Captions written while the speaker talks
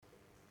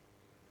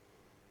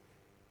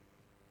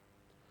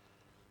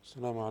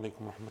السلام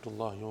عليكم ورحمة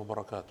الله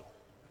وبركاته.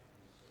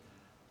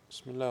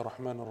 بسم الله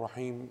الرحمن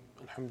الرحيم.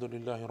 الحمد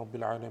لله رب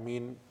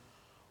العالمين.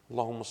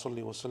 اللهم صل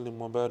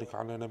وسلم وبارك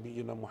على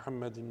نبينا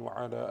محمد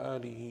وعلى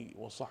آله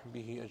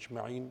وصحبه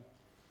أجمعين.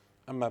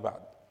 أما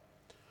بعد.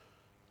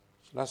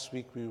 Last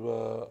week we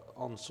were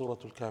on Surah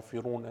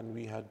Al-Kafirun and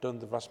we had done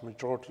the vast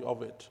majority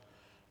of it,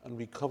 and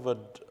we covered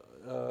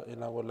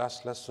in our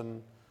last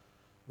lesson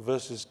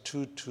verses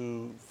 2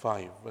 to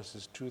 5,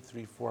 verses 2,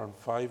 3, 4 and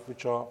 5,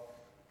 which are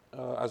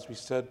as we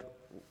said,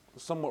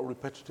 somewhat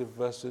repetitive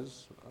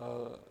verses.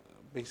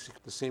 Basically,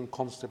 the same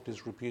concept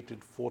is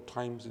repeated 4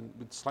 times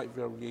with slight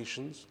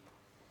variations,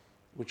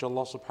 which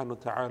Allah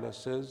subhanahu wa ta'ala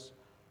says,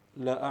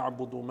 لا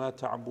أعبد ما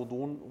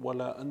تعبدون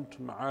ولا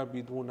أنتم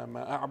عابدون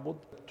ما أعبد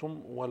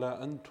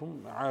ولا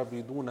أنتم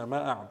عابدون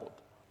ما أعبد.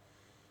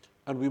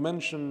 And we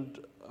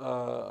mentioned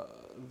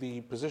the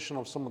position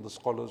of some of the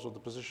scholars, or the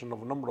position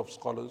of a number of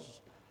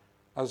scholars,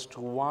 as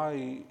to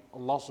why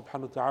Allah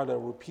subhanahu wa ta'ala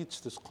repeats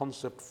this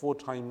concept 4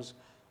 times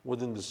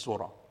within the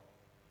surah.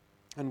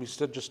 And we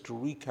said, just to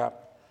recap,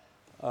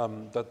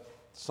 that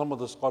some of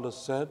the scholars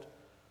said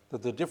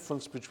that the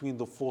difference between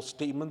the 4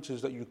 statements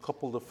is that you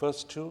couple the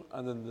first 2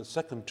 and then the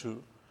second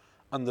 2.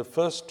 And the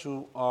first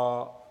 2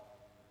 are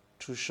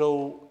to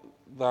show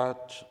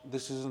that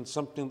this isn't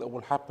something that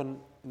will happen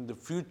in the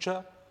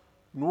future,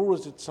 nor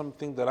is it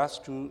something, the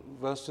last 2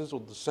 verses or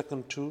the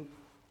second 2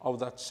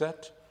 of that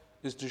set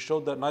is to show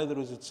that neither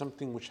is it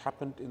something which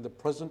happened in the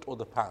present or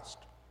the past.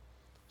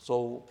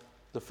 So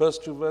the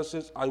first 2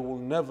 verses, I will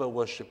never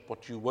worship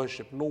what you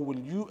worship, nor will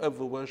you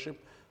ever worship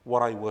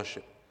what I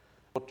worship.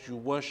 What you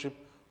worship,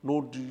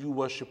 nor do you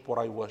worship what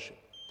I worship.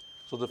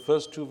 So the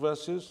first 2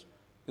 verses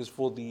is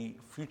for the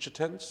future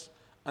tense,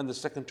 and the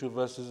second 2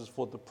 verses is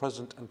for the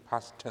present and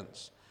past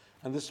tense.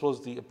 And this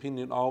was the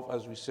opinion of,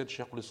 as we said,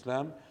 Shaykh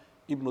al-Islam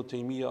Ibn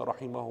Taymiyyah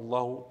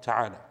rahimahullah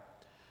ta'ala.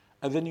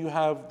 And then you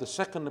have the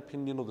second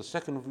opinion, or the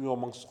second view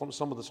amongst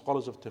some of the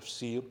scholars of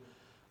tafsir,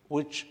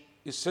 which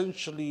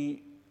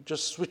essentially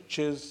just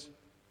switches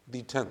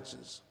the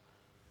tenses.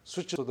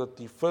 Switches so that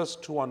the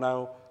first 2 are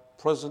now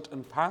present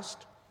and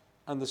past,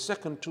 and the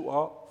second 2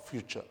 are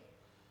future.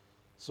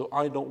 So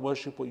I don't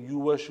worship what you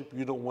worship,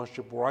 you don't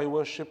worship what I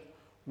worship,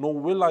 nor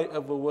will I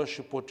ever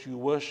worship what you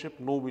worship,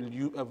 nor will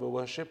you ever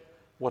worship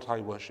what I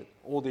worship.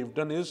 All they've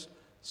done is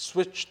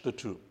switch the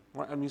 2.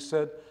 Right? And we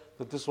said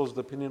that this was the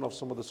opinion of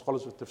some of the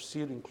scholars of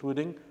tafsir,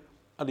 including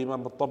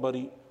Al-Imam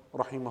al-Tabari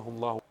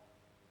rahimahullah.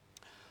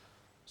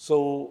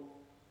 So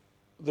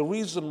the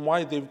reason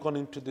why they've gone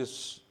into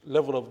this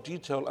level of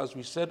detail, as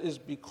we said, is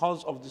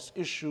because of this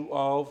issue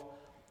of,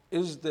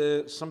 is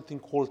there something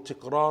called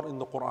tikrar in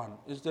the Quran?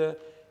 Is there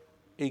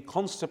a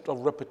concept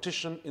of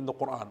repetition in the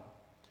Quran?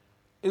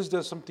 Is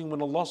there something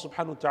when Allah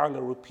subhanahu wa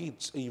ta'ala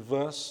repeats a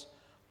verse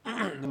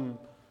in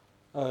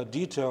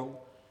detail?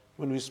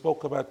 When we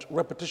spoke about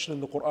repetition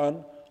in the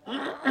Quran,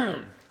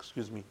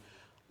 excuse me,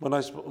 when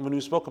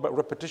we spoke about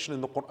repetition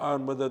in the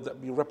Quran, whether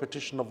that be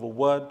repetition of a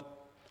word,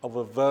 of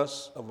a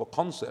verse, of a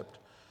concept,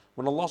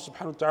 when Allah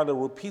subhanahu wa ta'ala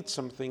repeats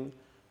something,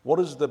 what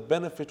is the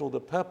benefit or the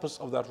purpose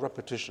of that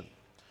repetition?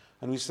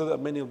 And we said that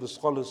many of the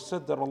scholars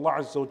said that Allah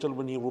Azza wa Jal,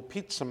 when He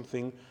repeats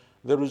something,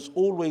 there is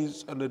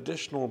always an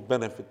additional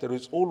benefit, there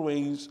is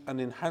always an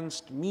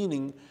enhanced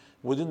meaning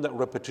within that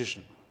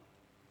repetition.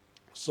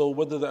 So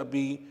whether that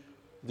be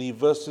the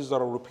verses that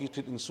are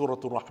repeated in Surah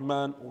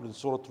Al-Rahman or in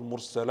Surah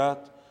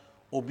Al-Mursalat,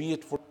 or be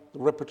it for the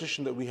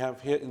repetition that we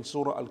have here in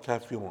Surah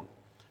Al-Kafirun,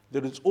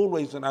 there is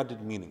always an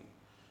added meaning.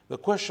 The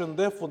question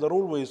therefore that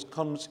always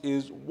comes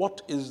is,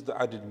 what is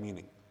the added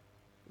meaning?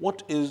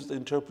 What is the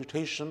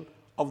interpretation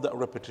of that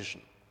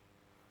repetition?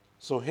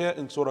 So here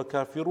in Surah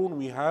Kafirun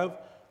we have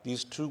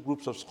these 2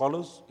 groups of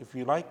scholars, if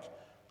you like.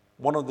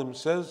 One of them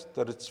says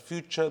that it's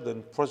future,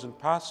 then present,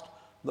 past.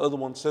 The other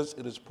one says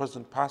it is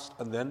present, past,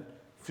 and then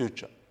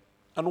future.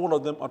 And all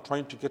of them are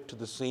trying to get to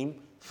the same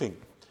thing.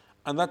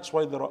 And that's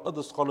why there are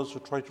other scholars who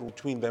try to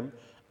between them.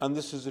 And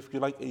this is, if you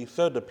like, a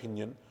third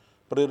opinion,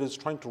 but it is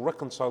trying to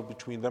reconcile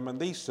between them. And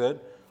they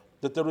said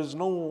that there is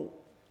no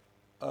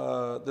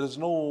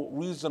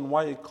reason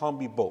why it can't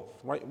be both,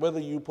 right?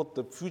 Whether you put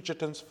the future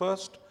tense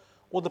first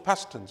or the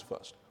past tense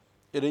first,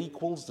 it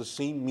equals the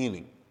same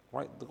meaning,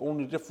 right? The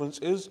only difference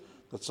is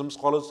that some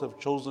scholars have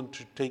chosen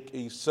to take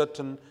a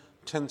certain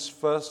tense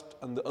first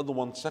and the other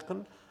one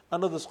second,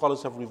 and other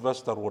scholars have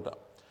reversed that order.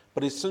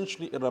 But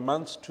essentially it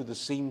amounts to the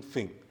same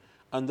thing.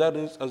 And that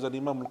is, as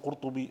Imam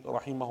al-Qurtubi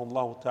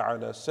rahimahullah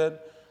ta'ala said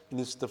in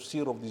his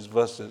tafsir of these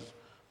verses,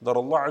 that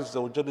Allah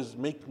Azza wa Jalla is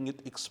making it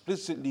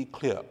explicitly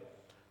clear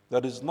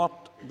that it is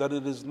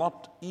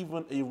not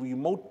even a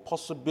remote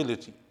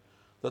possibility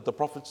that the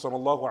Prophet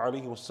sallallahu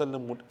alaihi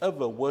wasallam would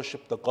ever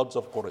worship the gods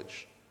of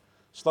Quraysh.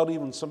 It's not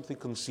even something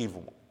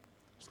conceivable.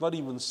 It's not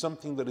even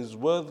something that is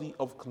worthy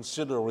of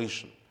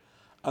consideration.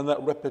 And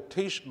that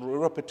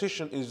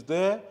repetition is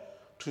there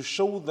to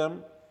show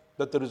them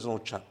that there is no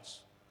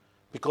chance.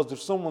 Because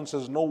if someone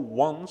says no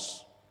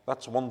once,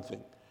 that's one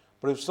thing.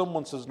 But if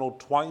someone says no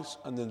twice,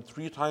 and then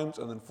 3 times,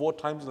 and then 4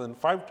 times, and then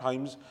 5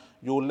 times,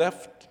 you're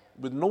left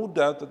with no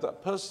doubt that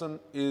that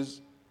person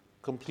is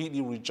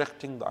completely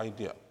rejecting the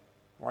idea,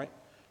 right?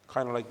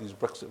 Kind of like these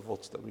Brexit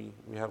votes that we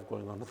have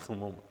going on at the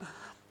moment.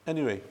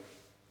 Anyway,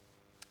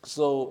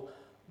 so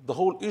the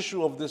whole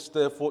issue of this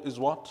therefore is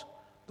what?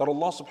 That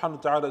Allah subhanahu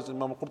wa ta'ala, as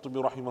Imam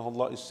Qurtubi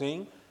rahimahullah is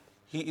saying,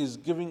 He is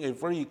giving a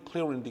very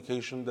clear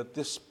indication that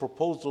this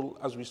proposal,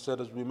 as we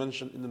said, as we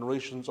mentioned in the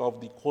narrations of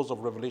the cause of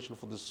revelation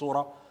for this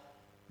surah,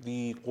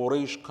 the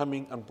Quraysh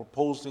coming and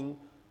proposing,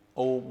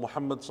 "O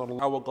Muhammad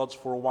sallallahu our gods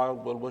for a while,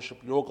 we'll worship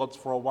your gods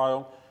for a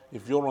while.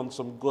 If you're on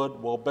some good,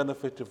 we'll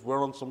benefit. If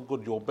we're on some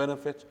good, you'll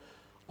benefit."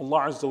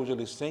 Allah Azza wa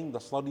Jalla is saying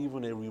that's not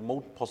even a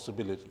remote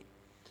possibility.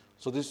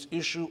 So this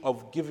issue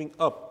of giving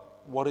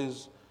up what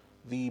is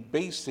the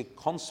basic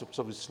concepts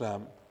of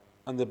Islam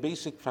and the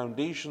basic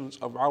foundations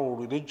of our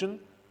religion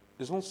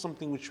is not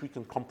something which we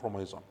can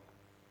compromise on.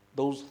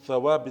 Those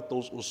thawabit,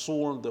 those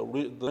usul,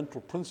 the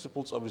mental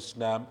principles of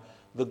Islam,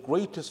 the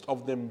greatest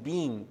of them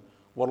being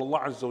what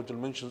Allah Azza wa Jalla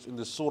mentions in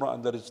the surah,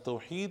 and that is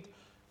Tawheed,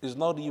 is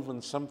not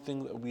even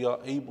something that we are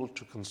able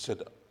to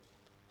consider.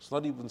 It's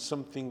not even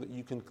something that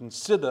you can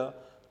consider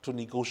to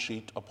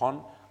negotiate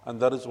upon,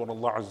 and that is what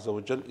Allah Azza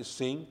wa Jalla is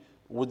saying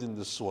within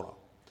the surah.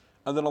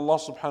 And then Allah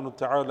subhanahu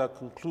wa ta'ala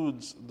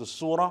concludes the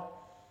surah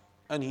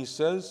and He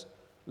says,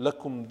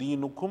 "Lakum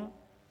dinukum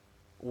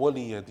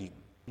waliya din."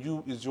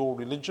 You is your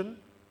religion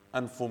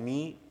and for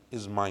me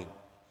is mine.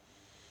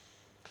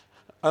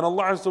 And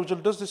Allah Azza wa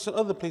Jalla does this in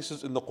other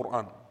places in the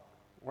Quran.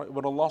 Right?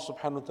 But Allah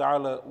subhanahu wa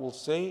ta'ala will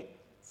say,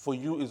 "For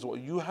you is what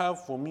you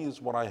have, for me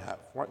is what I have."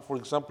 Right? For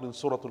example, in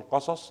Surah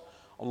Al-Qasas,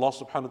 Allah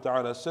subhanahu wa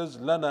ta'ala says,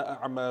 "Lana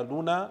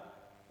a'maluna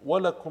wa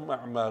lakum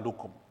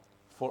a'malukum."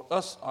 For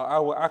us are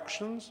our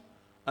actions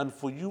and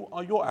for you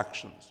are your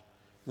actions.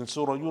 In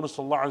Surah Yunus,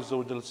 Allah Azza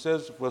wa Jalla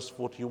says, verse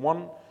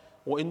 41,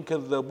 وَإِن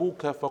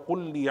كَذَّبُوكَ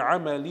فَقُلْ لِي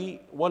عَمَلِي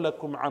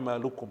وَلَكُمْ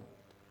عَمَالُكُمْ.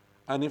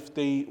 And if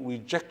they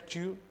reject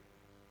you,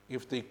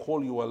 if they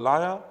call you a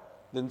liar,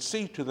 then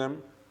say to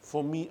them,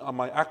 "For me are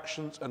my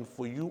actions and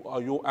for you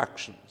are your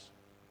actions."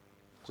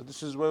 So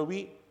this is where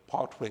we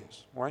part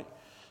ways, right?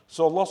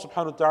 So Allah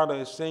subhanahu wa ta'ala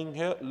is saying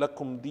here,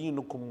 "Lakum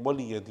dinukum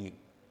waliya din."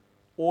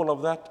 All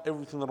of that,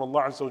 everything that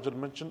Allah Azza wa Jalla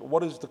mentioned,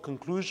 what is the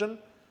conclusion?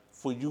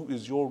 For you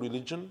is your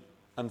religion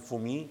and for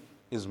me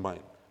is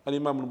mine. And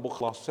Imam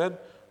al-Bukhari said,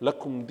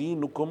 "Lakum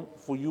dinukum,"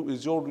 for you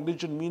is your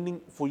religion,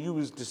 meaning for you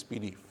is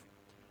disbelief.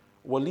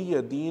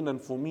 Waliya deen,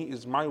 and for me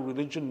is my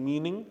religion,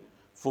 meaning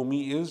for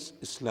me is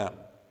Islam.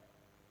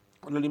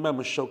 And Imam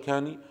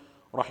al-Shawkani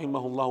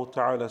rahimahullah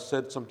ta'ala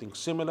said something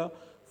similar.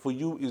 For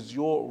you is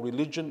your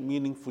religion,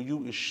 meaning for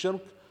you is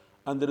shirk,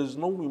 and there is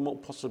no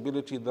remote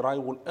possibility that I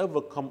will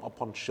ever come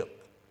upon shirk.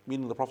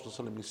 Meaning the Prophet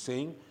ﷺ is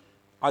saying,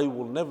 I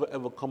will never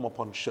ever come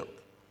upon shirk.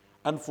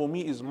 And for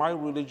me is my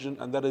religion,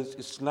 and that is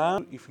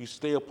Islam. If you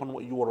stay upon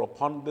what you are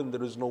upon, then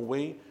there is no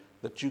way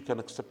that you can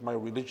accept my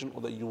religion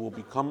or that you will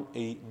become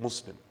a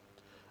Muslim.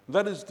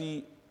 That is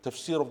the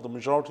tafsir of the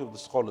majority of the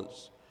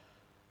scholars,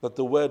 that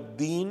the word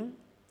deen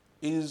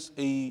is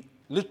a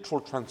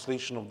literal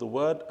translation of the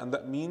word, and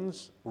that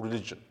means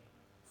religion.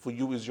 For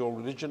you is your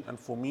religion, and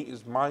for me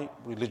is my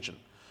religion.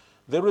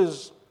 There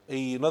is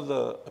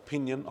another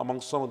opinion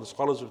among some of the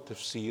scholars of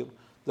tafsir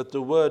that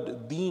the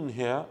word deen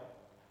here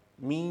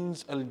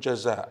means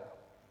al-jaza,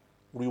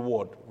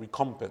 reward,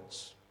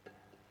 recompense.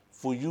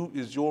 For you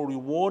is your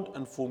reward,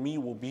 and for me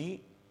will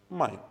be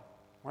mine.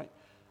 Right?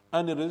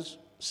 And it is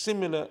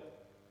similar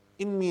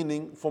in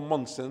meaning from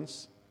one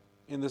sense,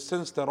 in the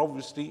sense that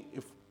obviously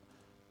if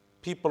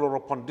people are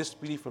upon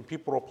disbelief and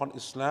people are upon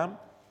Islam,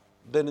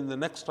 then in the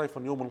next life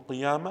on Yawm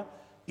al-Qiyamah,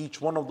 each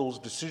one of those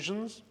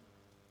decisions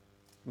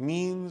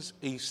means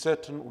a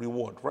certain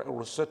reward, right,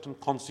 or a certain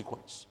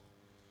consequence.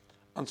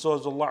 And so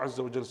as Allah Azza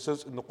wa Jalla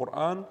says in the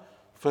Quran,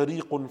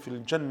 فَرِيقٌ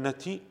فِي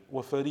الْجَنَّةِ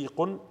وَفَرِيقٌ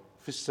فِي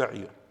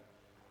السَّعِيرِ.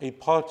 A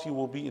party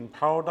will be in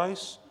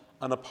paradise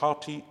and a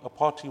party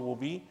will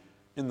be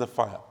in the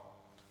fire.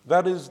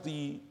 That is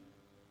the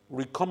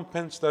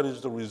recompense, that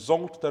is the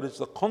result, that is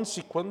the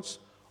consequence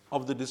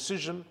of the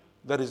decision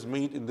that is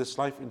made in this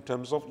life in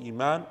terms of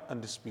Iman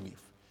and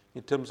disbelief,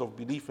 in terms of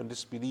belief and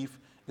disbelief,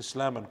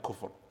 Islam and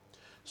Kufr.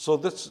 So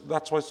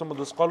that's why some of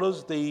the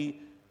scholars,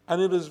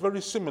 and it is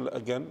very similar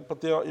again,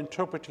 but they are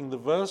interpreting the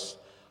verse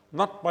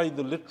not by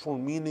the literal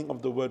meaning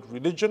of the word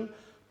religion,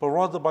 but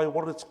rather by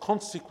what its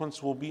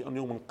consequence will be on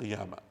Yawm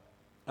al-Qiyamah.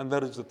 And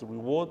that is that the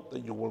reward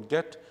that you will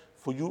get,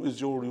 for you is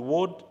your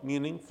reward,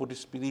 meaning for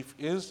disbelief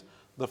is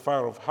the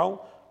fire of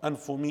hell, and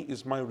for me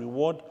is my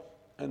reward,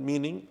 and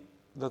meaning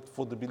that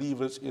for the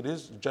believers it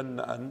is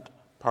Jannah and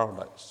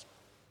paradise.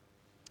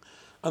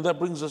 And that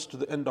brings us to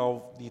the end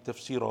of the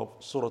tafsir of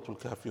Surah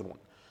Al-Kafirun.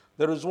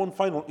 There is one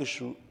final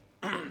issue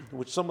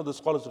which some of the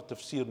scholars of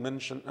tafsir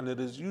mention, and it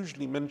is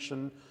usually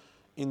mentioned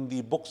in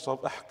the books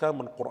of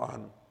Ahkam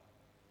al-Quran.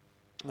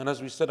 And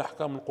as we said,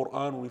 Ahkam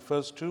al-Quran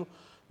refers to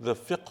the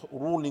fiqh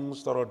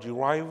rulings that are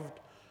derived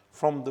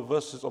from the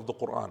verses of the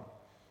Quran.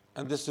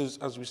 And this is,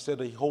 as we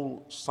said, a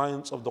whole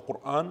science of the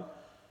Quran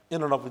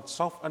in and of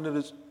itself, and it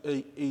is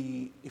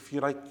if you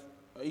like,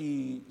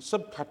 a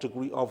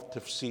subcategory of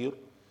tafsir,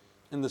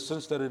 in the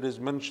sense that it is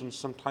mentioned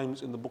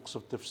sometimes in the books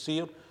of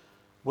tafsir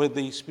where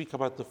they speak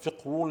about the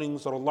fiqh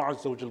rulings that Allah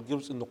Azza wa Jal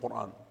gives in the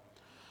Quran.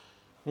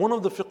 One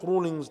of the fiqh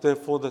rulings,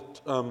 therefore,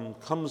 that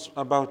comes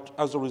about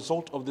as a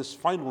result of this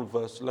final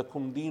verse,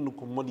 لَكُمْ دِينُكُمْ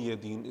وَلِيَ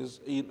دِينٍ, is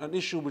an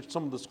issue which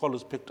some of the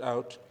scholars picked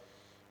out,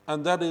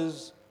 and that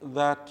is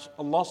that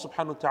Allah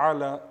subhanahu wa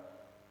ta'ala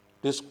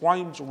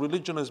describes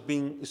religion as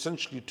being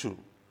essentially two.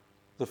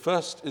 The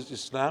first is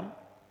Islam,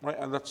 right?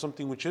 And that's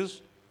something which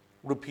is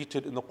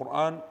repeated in the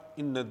Quran.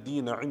 Inna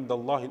deena inda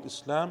Allah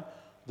al-Islam.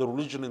 The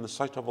religion in the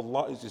sight of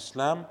Allah is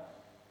Islam.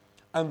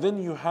 And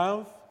then you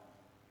have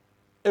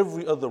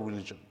every other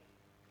religion.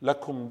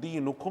 Lakum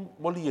deenukum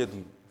waliya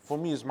deen. For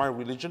me is my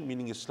religion,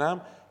 meaning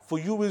Islam. For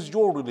you is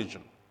your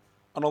religion.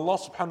 And Allah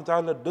subhanahu wa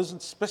ta'ala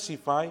doesn't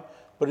specify,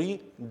 but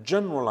He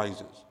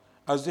generalizes,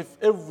 as if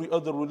every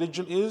other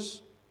religion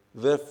is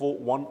therefore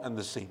one and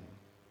the same.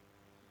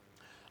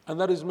 And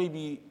that is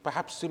maybe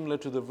perhaps similar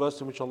to the verse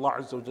in which Allah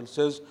Azza wa Jal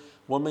says,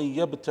 وَمَن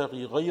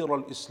يَبْتَغِي غَيْرَ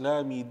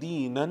الْإِسْلَامِ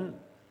دِينًا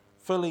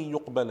فَلَن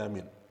يُقْبَلَ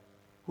مِنْهُ.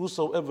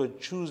 Whosoever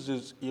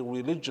chooses a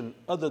religion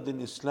other than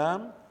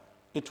Islam,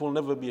 it will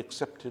never be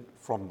accepted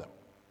from them.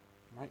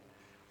 Right?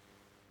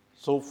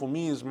 So for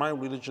me is my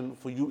religion,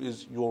 for you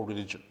is your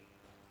religion.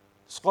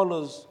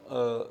 Scholars,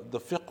 the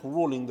fiqh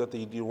ruling that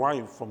they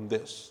derive from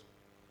this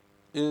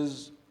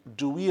is,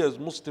 do we as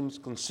Muslims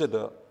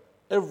consider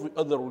every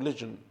other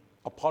religion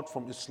apart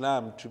from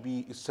Islam to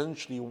be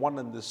essentially one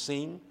and the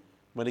same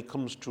when it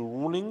comes to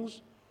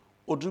rulings,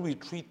 or do we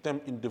treat them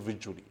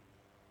individually?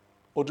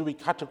 Or do we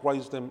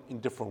categorize them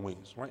in different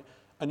ways, right?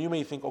 And you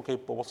may think, okay,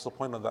 but what's the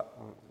point of that?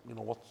 You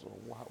know,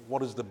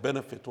 what is the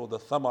benefit or the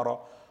thamara?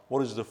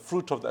 What is the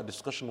fruit of that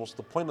discussion? What's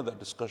the point of that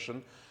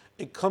discussion?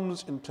 It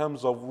comes in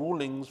terms of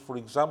rulings. For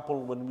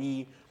example, when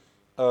we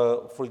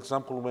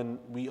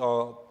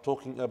are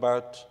talking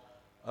about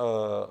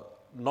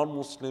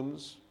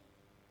non-Muslims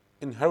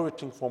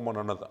inheriting from one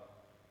another.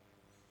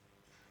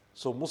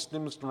 So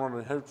Muslims do not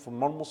inherit from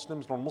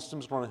non-Muslims,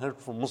 non-Muslims do not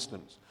inherit from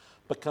Muslims.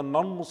 But can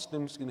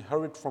non-Muslims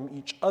inherit from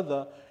each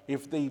other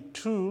if they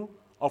too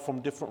are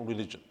from different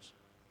religions?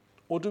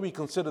 Or do we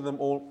consider them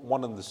all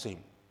one and the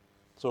same?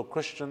 So a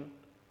Christian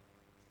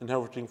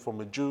inheriting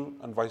from a Jew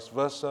and vice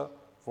versa,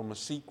 from a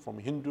Sikh, from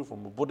a Hindu,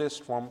 from a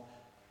Buddhist, from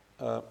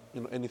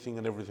anything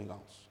and everything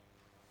else.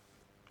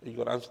 You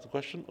got to answer the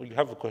question, or you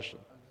have a question?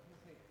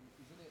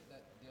 Isn't it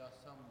that there are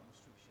some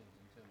restrictions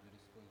in terms of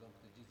this, for example,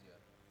 the jizya,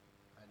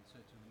 and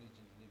certain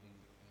religions living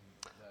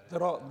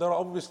in There are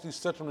obviously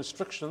certain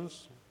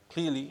restrictions,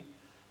 clearly,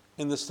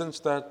 in the sense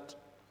that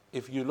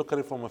if you look at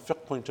it from a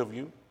fiqh point of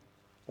view,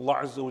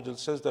 Allah Azza wa Jal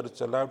says that it's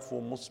allowed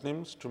for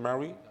Muslims to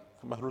marry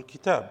from Ahlul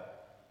Kitab,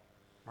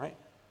 right?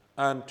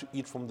 And to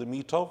eat from the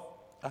meat of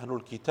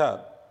Ahlul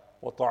Kitab.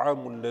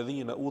 وَطَعَامُ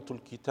الَّذِينَ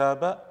أُوتُوا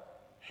الْكِتَابَ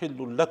حِلٌّ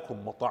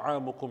لَكُمْ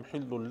وَطَعَامُكُمْ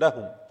حِلٌّ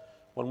لَهُمْ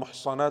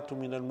وَالْمُحْصَنَاتُ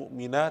مِنَ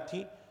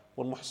الْمُؤْمِنَاتِ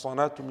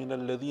وَالْمُحْصَنَاتُ مِنَ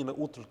الَّذِينَ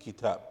أُوتُوا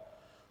الْكِتَابَ.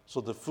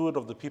 So the food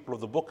of the people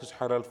of the book is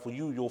halal for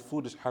you, your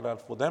food is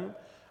halal for them,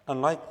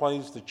 and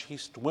likewise the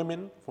chaste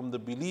women from the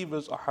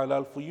believers are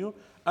halal for you,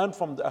 and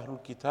from the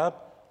Ahlul Kitab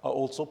are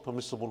also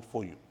permissible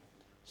for you.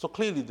 So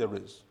clearly there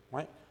is,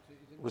 right,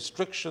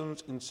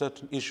 restrictions in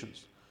certain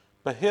issues.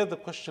 But here the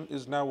question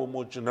is now a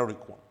more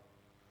generic one.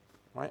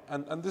 Right?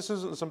 And this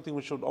isn't something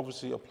which should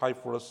obviously apply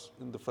for us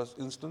in the first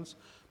instance,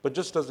 but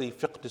just as a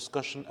fiqh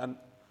discussion, and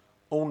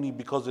only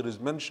because it is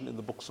mentioned in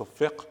the books of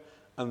fiqh,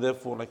 and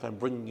therefore like I'm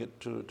bringing it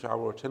to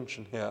our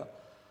attention here.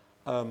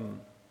 And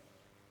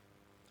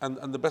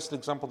the best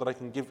example that I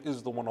can give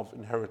is the one of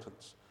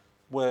inheritance,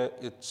 where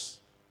it's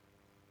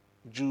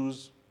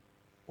Jews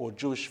or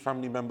Jewish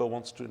family member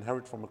wants to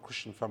inherit from a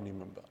Christian family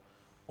member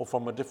or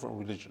from a different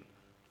religion.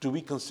 Do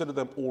we consider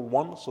them all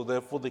one, so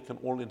therefore they can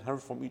all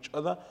inherit from each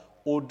other?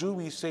 Or do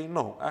we say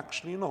no?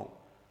 Actually, no.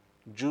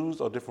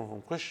 Jews are different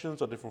from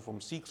Christians, are different from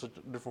Sikhs, are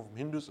different from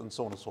Hindus, and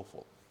so on and so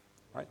forth.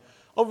 Right?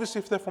 Obviously,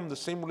 if they're from the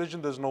same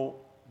religion, there's no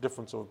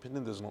difference of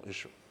opinion, there's no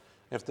issue.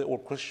 If they're all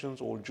Christians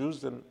or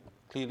Jews, then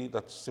clearly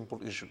that's a simple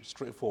issue,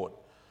 straightforward.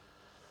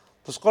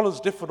 The scholars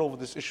differed over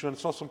this issue, and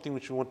it's not something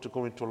which we want to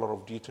go into a lot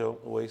of detail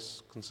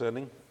ways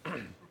concerning.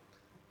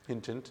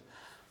 Hint, hint.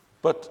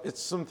 But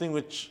it's something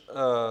which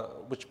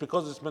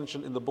because it's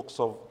mentioned in the books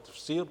of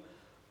tafsir,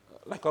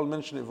 like I'll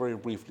mention it very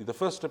briefly. The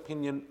first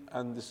opinion,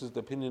 and this is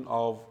the opinion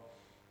of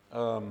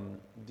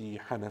the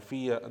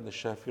Hanafiya and the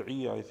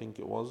Shafi'iyya, I think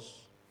it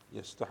was.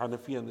 Yes, the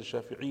Hanafiya and the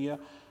Shafi'iyya,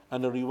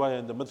 and the riwayah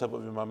and the madhab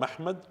of Imam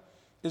Ahmad,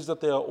 is that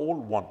they are all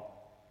one.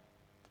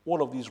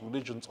 All of these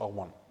religions are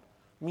one.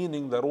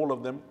 Meaning that all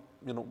of them,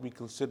 we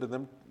consider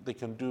them, they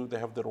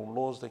have their own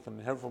laws, they can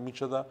inherit from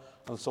each other,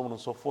 and so on and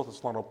so forth.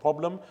 It's not a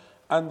problem.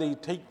 And they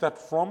take that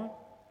from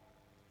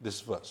this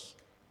verse.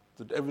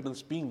 The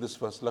evidence being this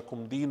verse,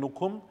 لَكُمْ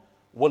دِينُكُمْ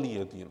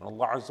وَلِيَ دِينٌ.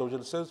 Allah Azza wa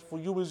Jalla says, for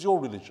you is your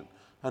religion.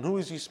 And who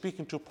is He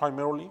speaking to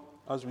primarily,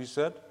 as we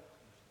said?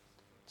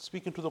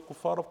 Speaking to the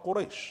kuffar of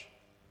Quraysh.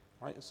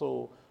 Right?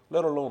 So,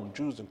 let alone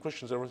Jews and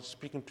Christians, everyone's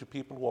speaking to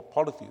people who are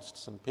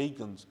polytheists and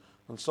pagans,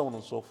 and so on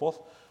and so forth.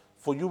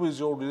 For you is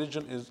your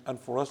religion, and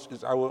for us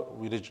is our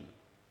religion.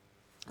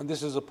 And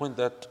this is a point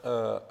that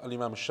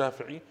Al-Imam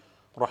Shafi'i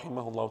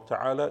rahimahullah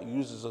ta'ala,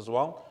 uses as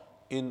well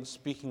in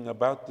speaking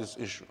about this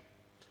issue.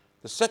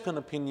 The second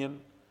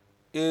opinion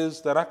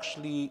is that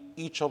actually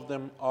each of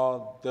them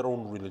are their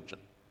own religion.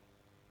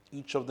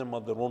 Each of them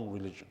are their own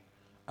religion.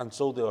 And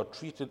so they are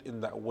treated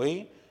in that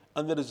way.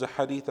 And there is a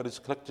hadith that is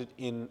collected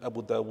in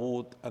Abu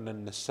Dawood and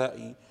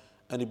An-Nasa'i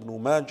and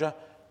Ibn Majah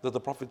that the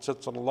Prophet said,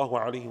 sallallahu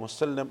alayhi wa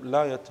sallam,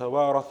 لا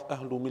يتوارث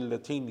أهل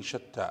ملتين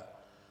شتى.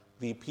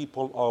 The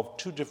people of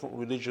two different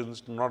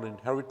religions do not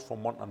inherit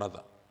from one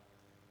another.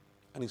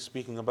 And he's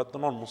speaking about the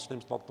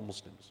non-Muslims, not the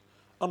Muslims.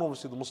 And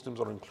obviously the Muslims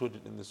are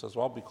included in this as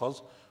well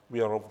because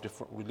we are of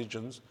different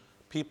religions.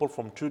 People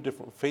from two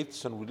different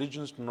faiths and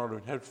religions do not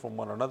inherit from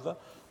one another.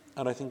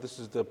 And I think this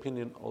is the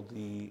opinion or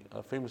the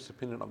famous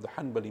opinion of the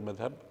Hanbali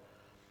madhab.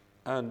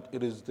 And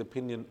it is the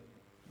opinion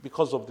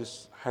because of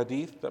this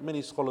hadith that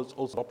many scholars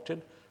also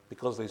adopted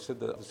because they said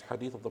that this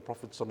hadith of the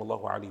Prophet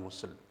sallallahu alaihi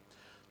wasallam.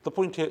 The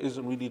point here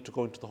isn't really to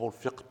go into the whole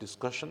fiqh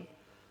discussion,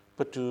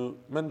 but to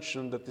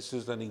mention that this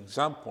is an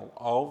example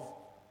of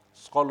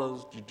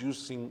scholars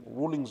deducing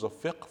rulings of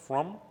fiqh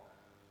from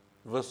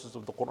verses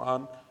of the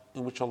Quran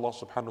in which Allah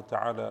subhanahu wa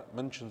ta'ala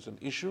mentions an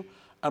issue.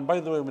 And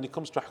by the way, when it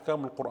comes to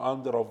ahkam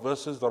al-Quran, there are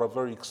verses that are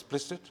very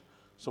explicit.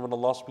 So when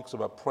Allah speaks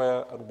about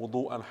prayer and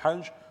wudu and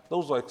hajj,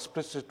 those are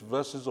explicit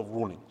verses of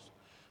rulings.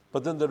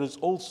 But then there is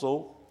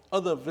also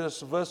other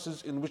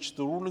verses in which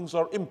the rulings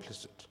are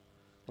implicit,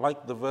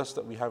 like the verse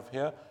that we have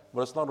here,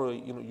 but it's not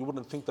you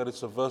wouldn't think that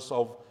it's a verse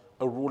of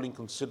a ruling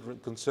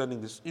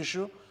concerning this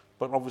issue,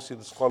 but obviously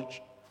the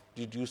scholars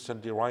deduce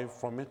and derive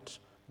from it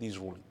these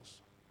rulings.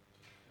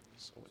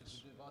 So the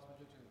vast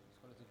majority of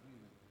scholars agree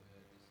with this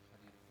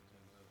hadith in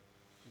terms of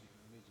two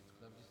different religions.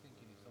 Because I'm just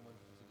thinking if someone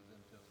considers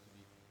themselves to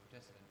be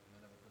Protestant and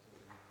another person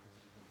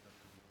considers themselves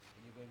to be,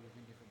 and you're going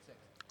within different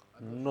sects.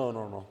 No.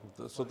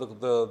 So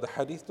the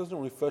hadith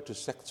doesn't refer to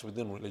sects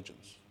within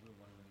religions.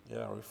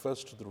 Yeah, it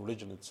refers to the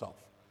religion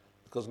itself.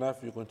 Because now if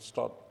you're going to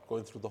start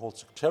going through the whole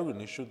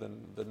sectarian issue,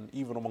 then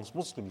even amongst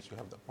Muslims you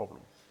have that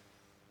problem,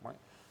 right?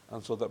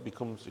 And so that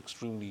becomes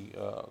extremely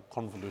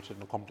convoluted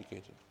and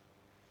complicated.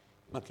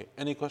 Okay,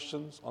 any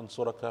questions on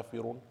Surah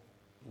Kafirun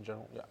in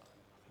general? Yeah.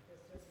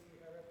 Because there's a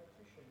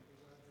repetition,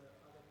 one of the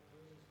other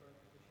reasons for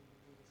repetition that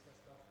we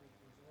discussed last week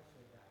was also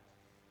that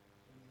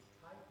the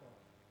type of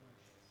worship,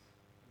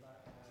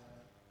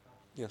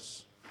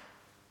 Yes.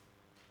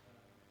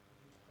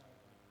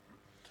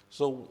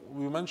 So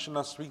we mentioned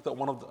last week that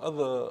one of the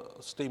other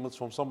statements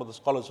from some of the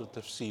scholars of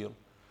tafsir,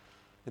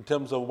 in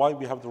terms of why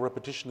we have the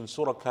repetition in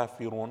Surah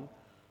Kafirun,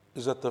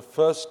 is that the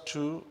first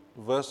two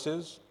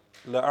verses,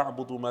 لا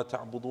أعبد ما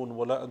تعبدون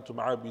ولا أنتم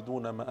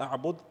عابدون ما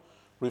أعبد,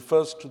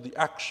 refers to the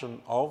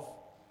action of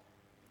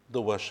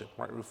the worship,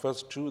 right?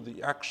 Refers to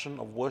the action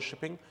of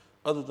worshipping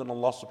other than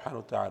Allah subhanahu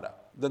wa ta'ala.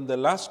 Then the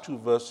last two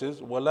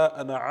verses,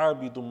 ولا أنا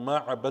عابد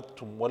ما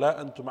عبدتم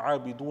ولا أنتم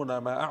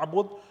عابدون ما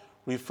أعبد,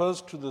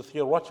 refers to the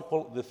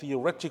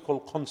theoretical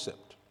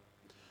concept.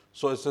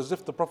 So it's as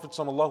if the Prophet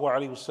sallallahu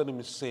alaihi wasallam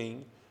is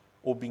saying,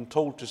 or being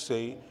told to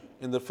say,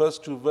 in the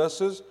first two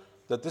verses,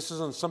 that this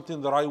isn't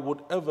something that I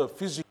would ever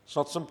physically, it's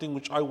not something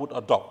which I would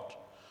adopt.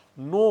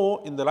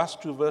 Nor in the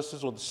last two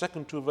verses or the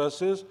second two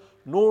verses,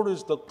 nor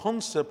is the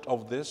concept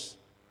of this,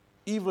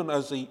 even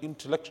as an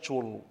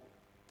intellectual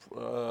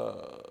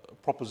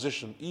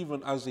proposition,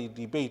 even as a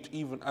debate,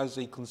 even as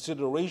a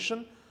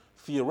consideration,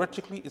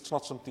 theoretically, it's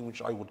not something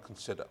which I would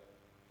consider.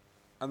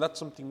 And that's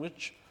something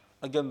which,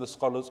 again, the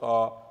scholars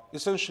are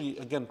essentially,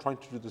 again, trying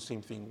to do the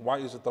same thing. Why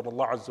is it that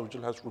Allah Azza wa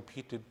Jal has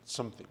repeated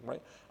something,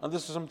 right? And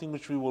this is something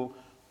which we will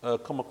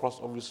come across,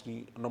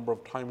 obviously, a number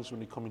of times when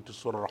we come into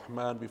Surah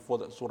Rahman, before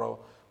that Surah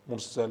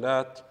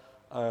Mursalat.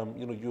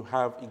 You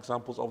have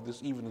examples of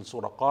this even in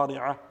Surah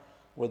Qari'ah,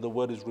 where the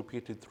word is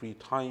repeated 3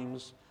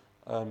 times.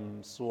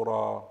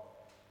 Surah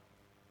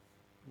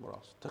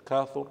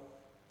Takathur,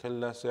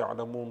 Kalla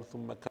Sa'alamun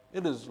Thumma.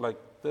 It is like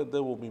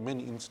there will be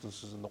many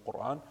instances in the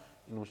Quran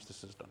in which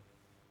this is done.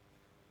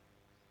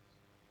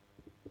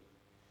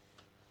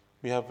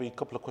 We have a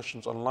couple of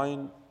questions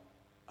online.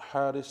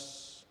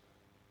 Haris,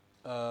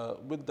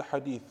 with the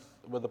hadith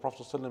where the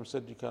Prophet ﷺ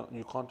said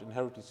you can't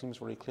inherit, it seems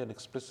very clear and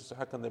explicit, so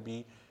how can there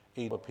be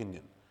an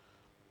opinion?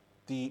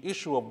 The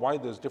issue of why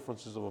there's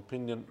differences of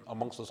opinion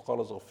amongst the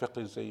scholars of fiqh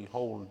is a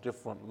whole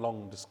different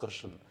long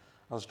discussion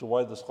as to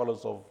why the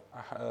scholars of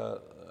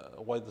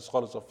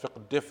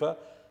fiqh differ,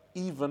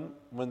 even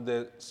when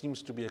there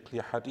seems to be a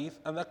clear hadith,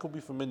 and that could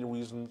be for many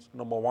reasons.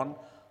 Number one,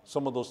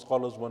 some of those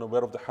scholars weren't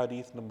aware of the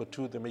hadith. Number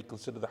two, they may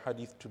consider the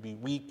hadith to be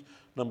weak.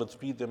 Number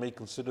three, they may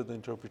consider the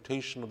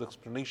interpretation or the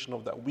explanation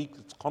of that weak,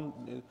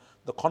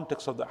 the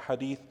context of that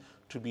hadith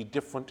to be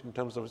different in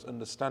terms of its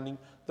understanding.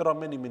 There are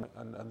many,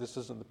 and this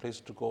isn't the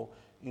place to go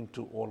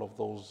into all of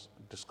those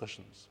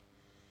discussions.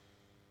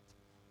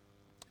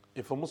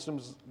 If a Muslim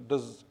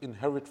does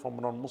inherit from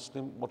a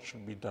non-Muslim, what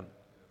should be done?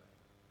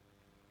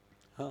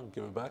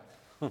 Give it back?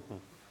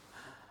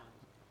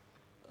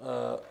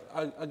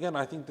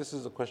 I think this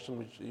is a question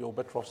which you're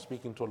better off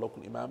speaking to a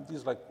local imam.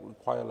 These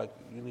require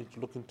you need to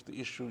look into the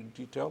issue in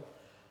detail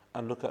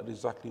and look at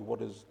exactly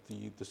what is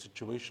the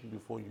situation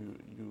before you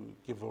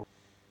give a.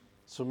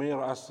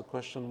 Sumaira asked the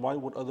question, why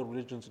would other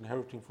religions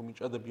inheriting from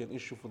each other be an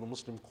issue for the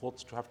Muslim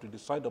courts to have to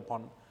decide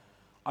upon?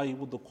 I.e.,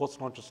 would the courts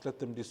not just let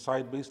them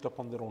decide based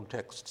upon their own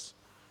texts?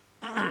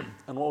 And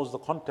what was the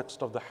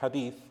context of the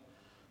hadith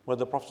where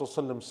the Prophet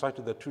ﷺ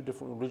cited that two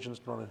different religions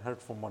do not inherit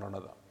from one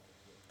another?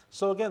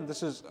 So again,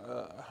 this is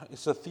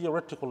it's a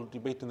theoretical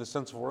debate in the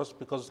sense for us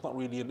because it's not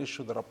really an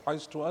issue that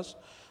applies to us,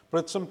 but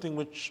it's something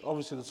which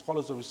obviously the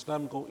scholars of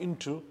Islam go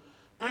into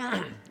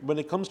when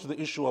it comes to the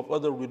issue of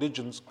other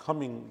religions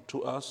coming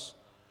to us.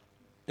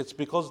 It's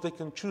because they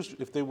can choose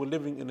if they were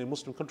living in a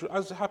Muslim country,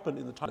 as happened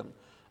in the time,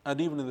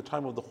 and even in the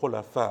time of the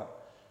Khulafa,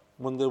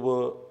 when there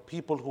were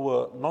people who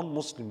were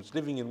non-Muslims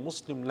living in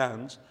Muslim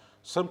lands,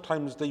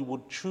 sometimes they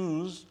would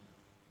choose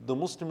the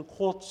Muslim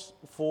courts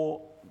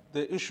for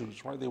their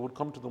issues, right? They would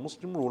come to the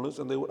Muslim rulers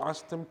and they would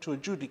ask them to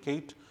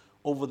adjudicate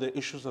over their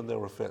issues and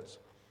their affairs.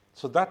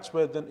 So that's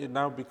where then it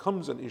now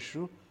becomes an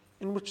issue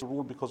in which the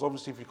rule, because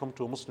obviously if you come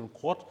to a Muslim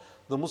court,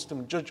 the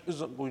Muslim judge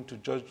isn't going to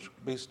judge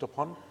based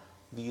upon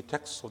the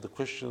texts of the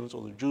Christians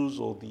or the Jews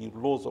or the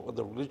laws of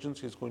other religions.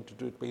 He's going to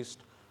do it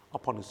based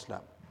upon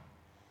Islam.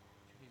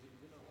 Is it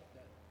not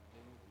that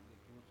they need to be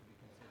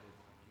considered,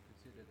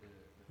 if you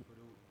consider the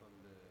furu from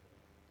the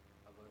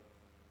other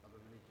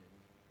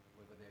religions,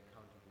 whether they're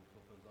accountable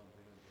for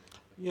example,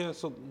 Yeah,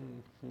 so,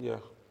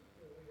 yeah.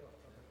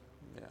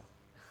 Yeah,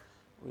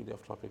 really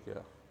off topic,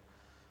 yeah.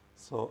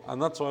 So,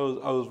 and that's why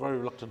I was very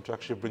reluctant to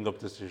actually bring up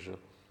this issue.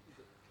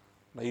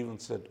 I even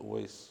said,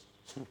 always.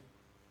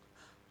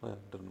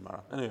 Doesn't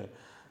matter. Anyway,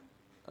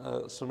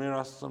 Samir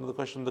asked another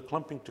question. The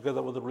clumping together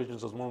of other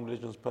religions as one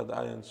religions per the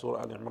ayah in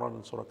Surah Al-Imran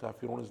and Surah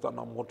Kafirun, is that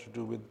not more to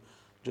do with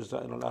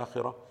Jaza'in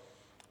al-Akhirah?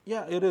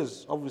 Yeah, it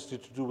is obviously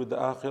to do with the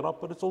Akhirah,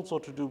 but it's also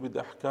to do with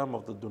the ahkam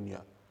of the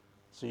dunya.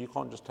 So you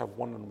can't just have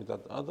one and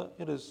without the other.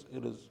 It is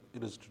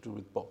to do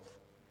with both.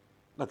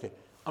 Okay,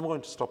 I'm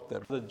going to stop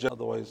there.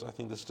 Otherwise, I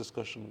think this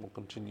discussion will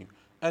continue.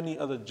 Any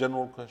other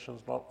general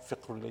questions, not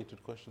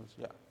fiqh-related questions?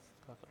 Yeah.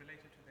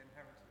 Related to the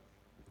inheritance.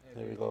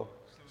 There we go.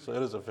 So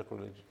it is a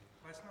fiqh-related.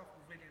 Well, it's not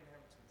really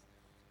inheritance.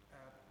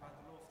 By the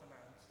law of the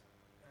land,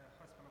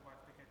 husband and wife,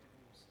 they get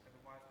divorced, and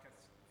the wife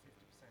gets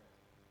 50%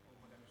 or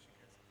whatever she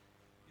gets.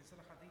 Is there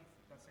a hadith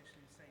that's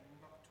actually saying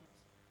not to?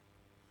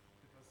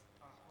 Because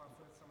I've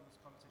heard some of the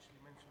scholars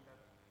actually mention that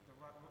the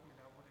right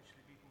mu'minah would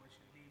actually be who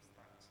actually leaves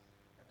that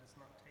and does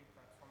not take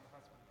that from the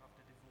husband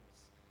after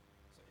divorce.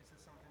 So is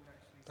there something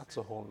that actually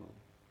That's a says, whole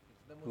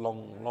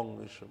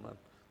long issue, man.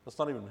 That's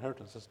not even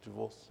inheritance, that's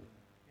divorce.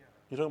 yeah,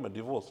 You're talking about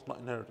divorce, not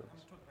inheritance. I'm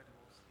talking about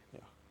divorce.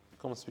 Yeah.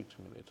 Come and speak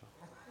to me later.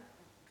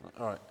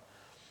 All right.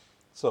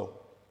 So,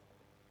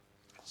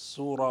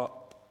 Surah,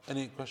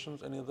 any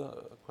questions? Any other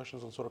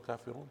questions on Surah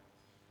Kafirun?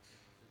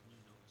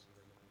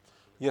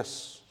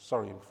 Yes,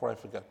 sorry, before I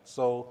forget.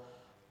 So,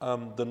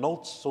 the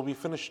notes, so we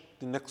finished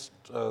the next,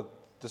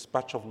 this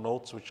batch of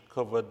notes which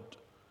covered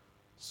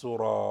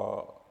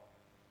Surah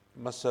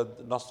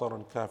Masad, Nasr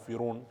and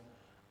Kafirun.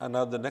 And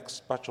now the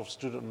next batch of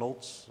student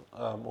notes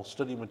or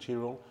study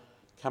material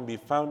can be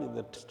found in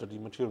the study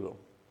material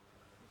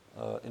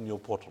in your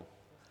portal.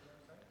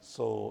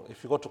 So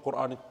if you go to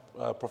Quranic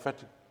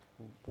prophetic,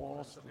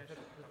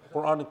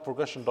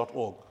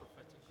 QuranicProgression.org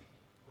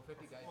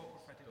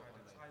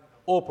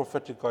or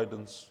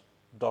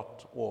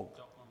propheticguidance.org.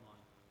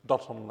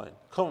 .online.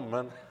 Come on,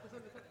 man.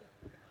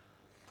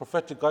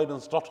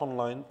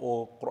 propheticguidance.online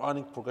or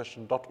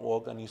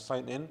QuranicProgression.org, and you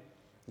sign in.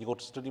 You go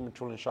to study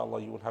material,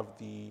 inshallah, you will have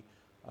you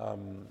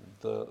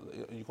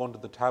go into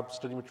the tab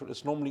study material.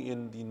 It's normally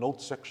in the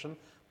notes section,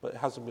 but it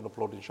hasn't been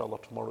uploaded. Inshallah,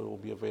 tomorrow it will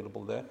be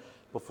available there.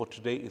 But for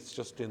today, it's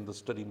just in the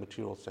study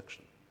material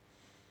section.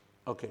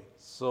 Okay,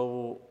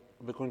 so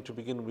we're going to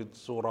begin with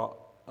Surah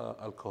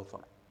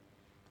Al-Kawthar.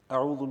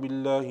 أعوذ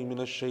بالله من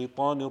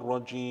الشيطان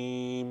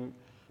الرجيم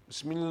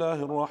بسم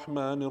الله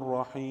الرحمن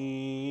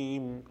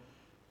الرحيم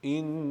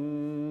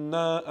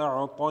إنا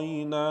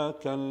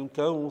أعطيناك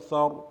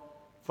الكوثر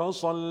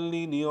فصل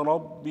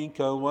لربك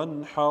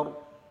وانحر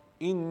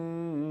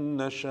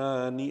إن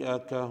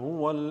شانئك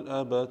هو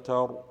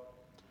الأبتر.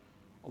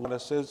 Allah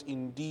says,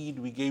 indeed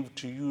we gave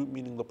to you,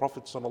 meaning the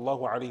Prophet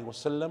sallallahu alaihi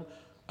wasallam,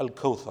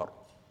 Al-Kawthar.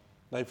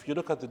 Now if you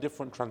look at the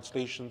different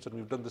translations, and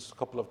we've done this a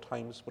couple of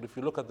times, but if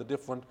you look at the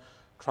different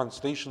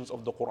translations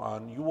of the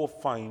Quran, you will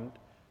find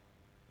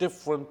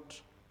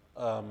different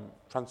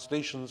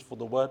translations for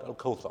the word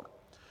Al-Kawthar.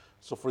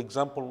 So for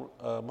example,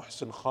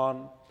 Muhsin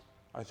Khan,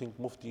 I think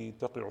Mufti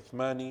Taqi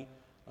Uthmani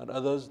and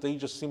others, they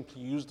just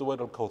simply use the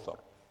word Al-Kawthar.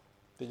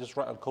 They just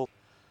write Al-Kawthar.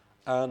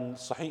 And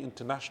Sahih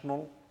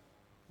International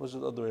was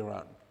the other way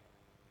around.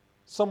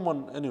 Some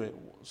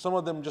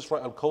of them just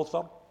write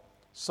Al-Kawthar.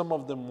 Some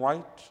of them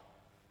write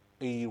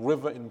a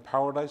river in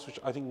paradise, which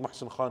I think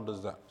Muhsin Khan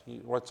does that.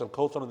 He writes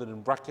Al-Kawthar and then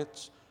in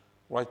brackets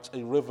writes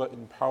a river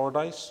in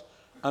paradise.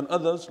 And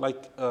others,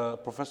 like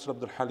Professor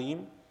Abdul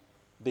Halim,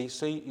 they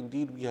say,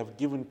 indeed we have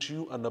given to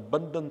you an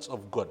abundance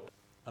of good.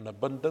 An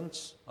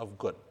abundance of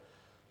good.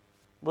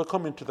 We'll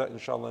come into that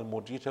inshallah in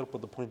more detail,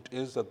 but the point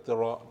is that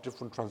there are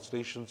different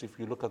translations. If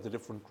you look at the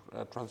different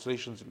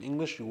translations in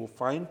English, you will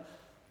find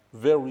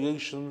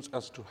variations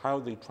as to how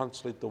they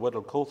translate the word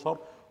al-Kawthar.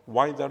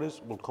 Why that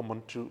is, we'll come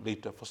on to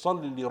later.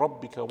 فَصَلِّ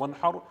لِرَبِّكَ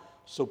وَانْحَرْ.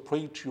 So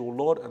pray to your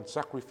Lord and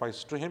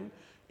sacrifice to Him.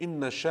 إِنَّ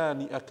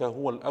شَانِئَكَ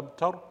هُوَ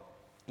الْأَبْتَرُ.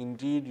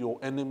 Indeed, your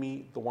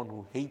enemy, the one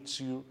who hates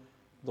you,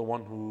 the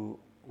one who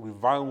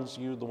reviles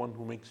you, the one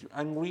who makes you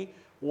angry,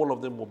 all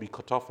of them will be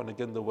cut off. And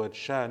again, the word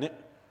shani'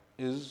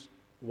 is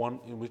one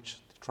in which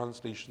the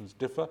translations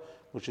differ,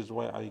 which is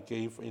why I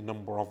gave a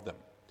number of them.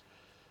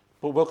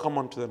 But we'll come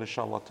on to that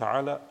inshallah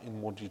ta'ala in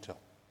more detail.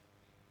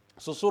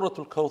 So Surah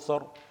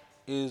Al-Kawthar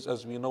is,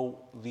 as we know,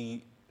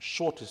 the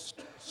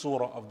shortest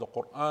surah of the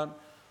Quran.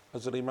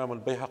 As Imam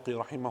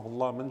al-Bayhaqi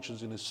rahimahullah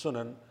mentions in his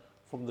Sunan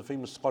from the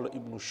famous scholar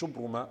Ibn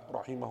Shubruma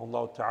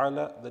rahimahullah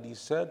ta'ala, that he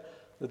said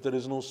that there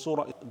is no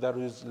surah that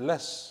is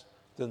less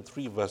than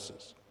 3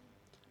 verses.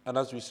 And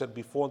as we said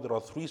before, there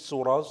are 3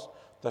 surahs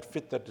that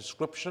fit that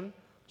description: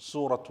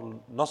 Surah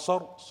Al-Nasr,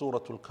 Surah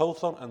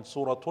Al-Kawthar, and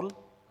Surah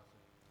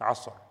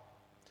Al-Asr.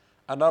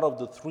 And out of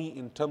the 3,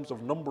 in terms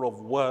of number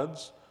of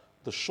words,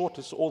 the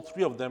shortest, all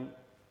 3 of them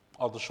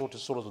are the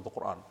shortest surahs of the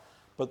Quran.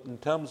 But in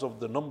terms of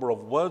the number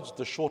of words,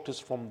 the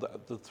shortest from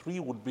the 3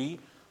 would be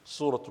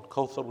Surah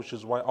Al-Kawthar, which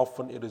is why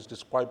often it is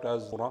described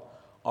as surah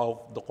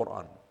of the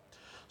Quran.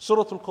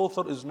 Surah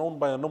Al-Kawthar is known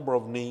by a number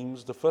of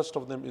names. The first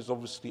of them is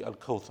obviously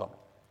Al-Kawthar.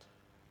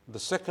 The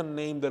second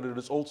name that it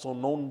is also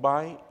known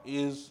by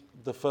is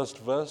the first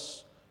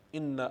verse,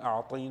 Inna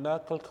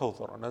a'tainaka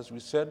al-Kawthar. And as we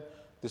said,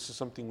 this is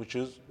something which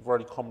is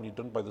very commonly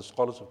done by the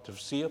scholars of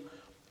tafsir.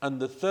 And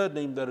the third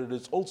name that it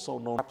is also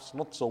known, perhaps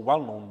not so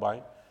well known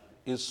by,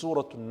 is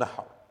Surah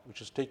Al-Nahr,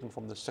 which is taken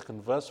from the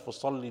second verse,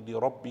 فَصَلِّ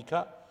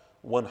لِرَبِّكَ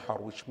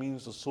وَانْحَرْ, which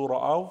means the surah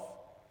of,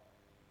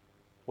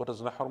 what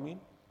does Nahr mean?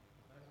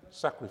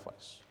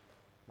 Sacrifice.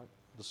 Right?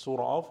 The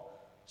surah of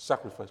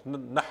sacrifice.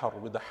 Nahr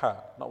with the ha,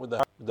 not with the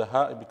ha. With the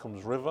ha it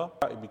becomes river,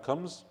 it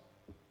becomes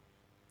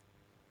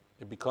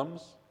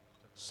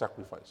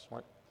sacrifice,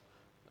 right?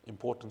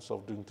 Importance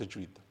of doing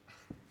tajweed.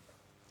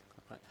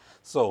 Right?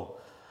 So,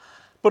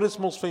 but its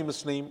most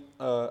famous name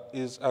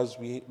is, as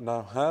we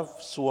now have,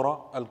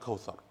 Surah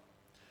Al-Kawthar.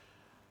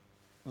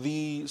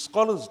 The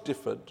scholars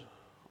differed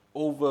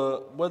over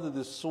whether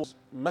this surah is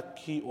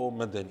Makki or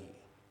Madani.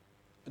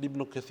 And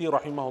Ibn Kathir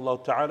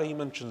rahimahullah ta'ala, he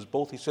mentions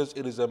both. He says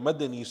it is a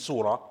Madani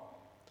surah.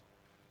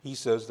 He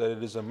says that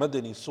it is a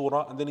Madani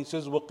surah, and then he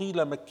says وَقِيلَ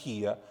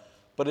مَكِّيَّةٌ.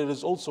 But it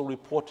is also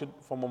reported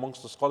from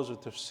amongst the scholars of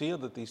tafsir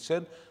that they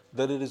said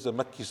that it is a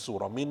Makki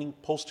surah, meaning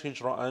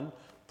post-Hijrah and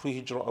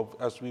pre-Hijrah,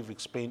 as we've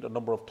explained a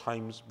number of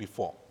times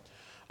before.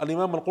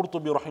 Al-Imam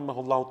al-Qurtubi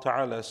rahimahullah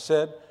ta'ala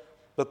said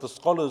that the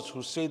scholars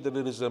who say that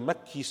it is a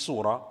Makki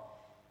surah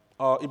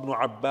are Ibn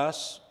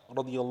Abbas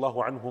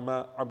radiyallahu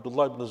anhuma,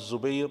 Abdullah ibn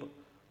Zubayr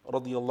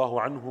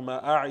radiyallahu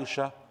anhuma,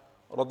 Aisha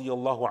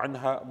radiyallahu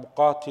anha,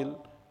 Muqatil,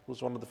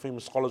 who's one of the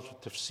famous scholars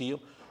of tafsir.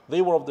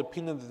 They were of the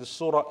opinion that the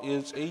surah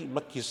is a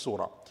Makki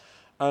surah.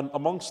 And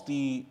amongst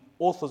the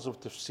authors of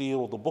tafsir,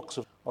 or the books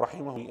of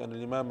Rahimahullah and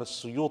Imam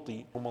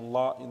al-Suyuti,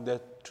 in their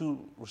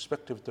 2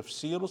 respective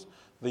tafsirs,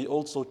 they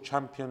also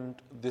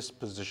championed this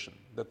position,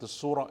 that the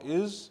surah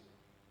is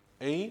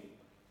a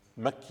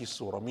Makki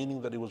surah,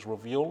 meaning that it was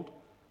revealed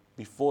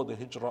before the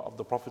hijrah of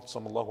the Prophet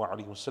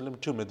ﷺ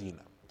to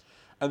Medina.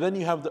 And then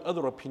you have the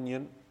other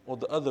opinion, or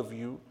the other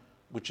view,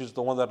 which is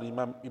the one that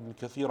Imam Ibn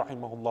Kathir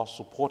rahimahullah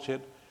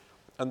supported,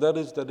 and that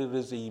is that it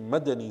is a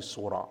Madani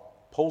surah,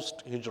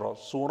 post-Hijrah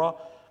surah.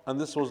 And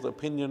this was the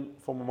opinion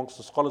from amongst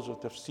the scholars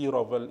of tafsir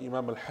of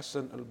Imam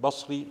al-Hasan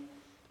al-Basri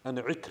and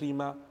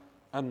Ikrima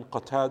and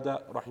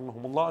Qatada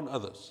rahimahumullah and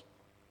others.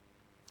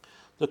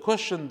 The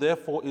question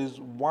therefore is,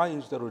 why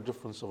is there a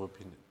difference of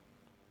opinion?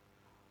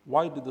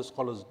 Why did the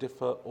scholars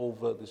differ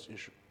over this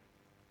issue?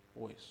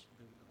 Always.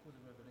 The cause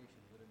of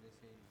revelation, wouldn't they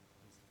say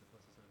it's the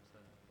Prophet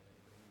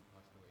Ibrahim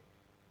passed away?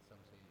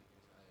 Some say it's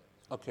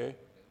Okay.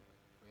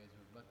 Whereas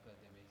with Makkah,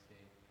 they may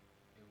say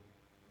it was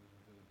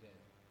revealed then,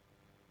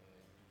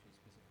 due to a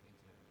specific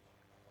incident, which I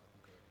can't think of off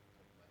the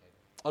top of my head.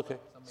 Okay.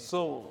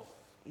 So,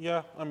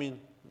 yeah, I mean,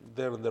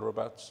 there and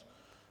thereabouts.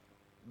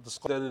 The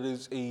scholar that it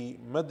is a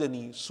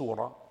Madani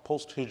surah,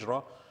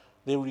 post-Hijrah,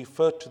 they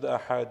refer to the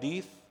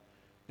ahadith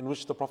in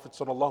which the Prophet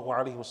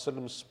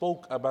ﷺ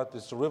spoke about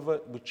this river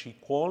which he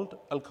called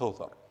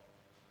Al-Kawthar.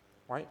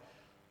 Right?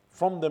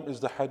 From them is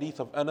the hadith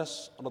of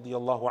Anas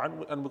radiallahu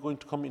anhu, and we're going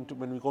to come into,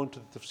 when we go into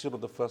the tafsir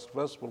of the first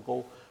verse, we'll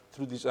go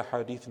through these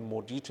ahadith in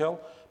more detail.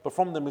 But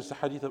from them is the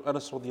hadith of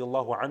Anas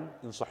radiallahu anhu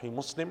in Sahih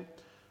Muslim,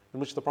 in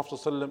which the Prophet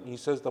ﷺ, he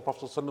says the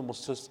Prophet ﷺ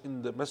was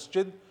in the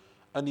masjid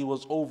and he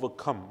was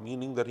overcome,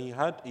 meaning that he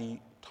had a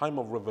time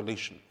of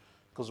revelation.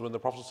 Because when the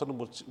Prophet ﷺ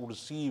would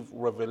receive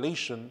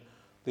revelation,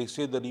 they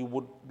say that he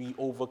would be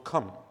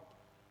overcome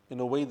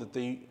in a way that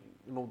they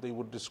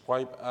would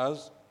describe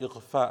as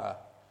ighfa'a.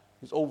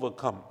 He's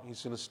overcome.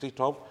 He's in a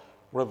state of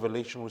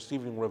revelation,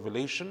 receiving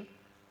revelation.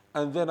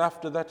 And then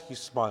after that, he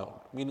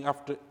smiled. Meaning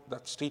after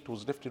that state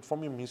was lifted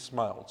from him, he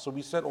smiled. So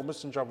we said, O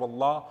Messenger of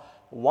Allah,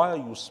 why are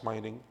you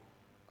smiling?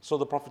 So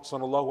the Prophet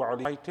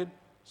ﷺ cited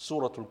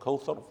Surah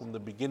Al-Kawthar from the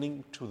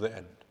beginning to the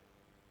end.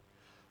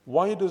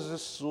 Why does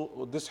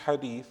this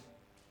hadith,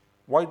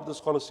 Why do the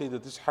scholars say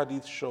that this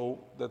hadith show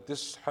that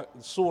this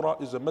surah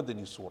is a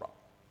Madani surah?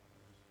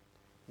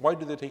 Why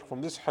do they take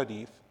from this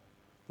hadith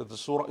that the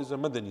surah is a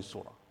Madani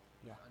surah?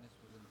 Yeah.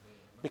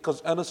 Because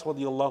Anas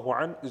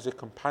radiallahu an is a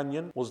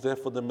companion, was there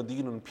for the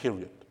Medinan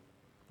period.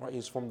 Right?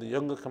 He's from the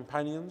younger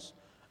companions,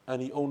 and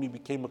he only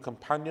became a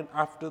companion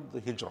after the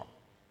Hijrah.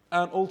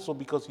 And also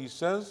because he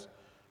says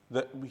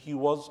that he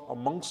was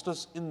amongst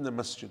us in the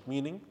masjid,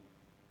 meaning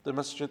the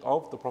masjid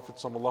of the Prophet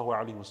sallallahu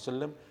alaihi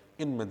wasallam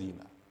in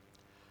Medina.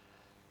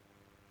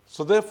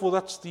 So therefore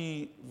that's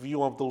the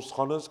view of those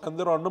scholars, and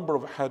there are a number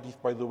of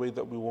hadith, by the way,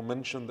 that we will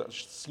mention that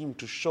seem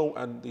to show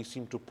and they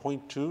seem to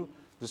point to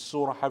the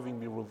surah having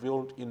been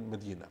revealed in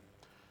Medina.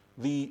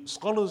 The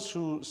scholars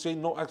who say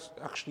no,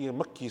 actually a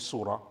Makki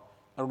surah,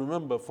 and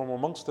remember from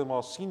amongst them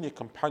are senior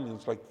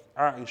companions like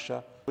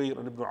Aisha, Zubayr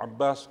and Ibn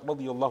Abbas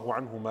radiallahu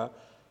anhuma,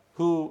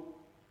 who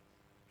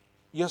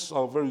yes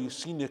are very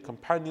senior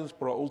companions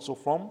but are also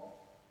from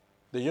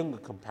the younger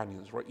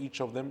companions, right?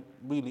 Each of them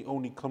really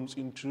only comes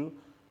into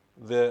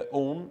their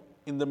own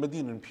in the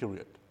Medinan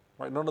period,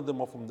 right? None of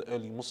them are from the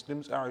early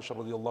Muslims. Aisha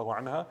radiallahu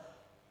anha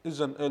is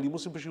an early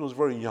Muslim, but she was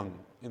very young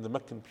in the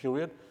Meccan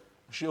period.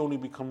 She only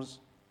becomes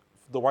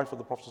the wife of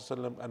the Prophet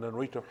ﷺ and a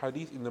narrator of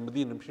hadith in the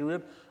Medinan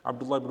period.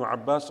 Abdullah ibn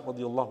Abbas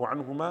radiallahu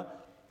anhuma,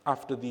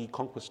 after the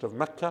conquest of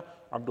Mecca,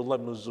 Abdullah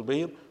ibn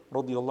Zubayr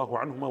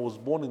radiallahu anhuma was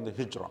born in the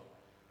Hijrah,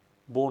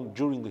 born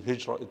during the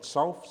Hijrah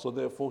itself, so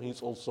therefore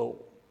he's also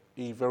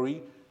a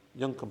very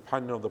young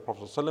companion of the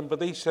Prophet ﷺ. But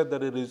they said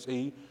that it is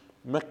a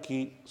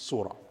Makki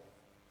surah.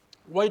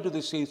 Why do they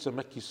say it's a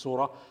Makki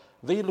surah?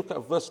 They look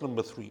at verse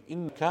number 3.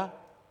 Inka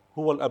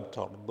huwa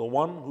al-abtar. The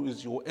one who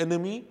is your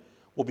enemy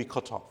will be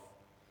cut off.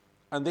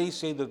 And they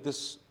say that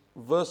this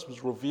verse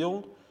was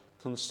revealed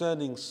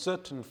concerning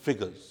certain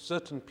figures,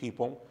 certain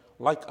people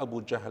like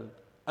Abu Jahl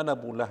and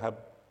Abu Lahab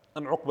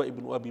and Uqba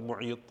ibn Abi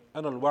Mu'ayt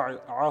and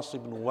Al-Aas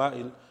ibn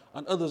Wa'il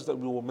and others that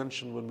we will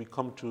mention when we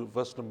come to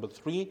verse number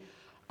 3.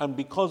 And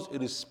because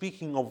it is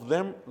speaking of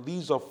them,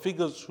 these are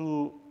figures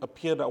who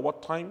appeared at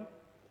what time?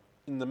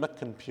 In the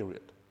Meccan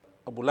period.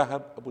 Abu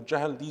Lahab, Abu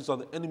Jahl, these are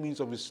the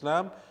enemies of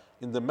Islam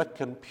in the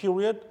Meccan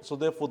period, so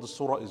therefore the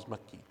surah is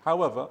Makki.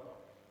 However,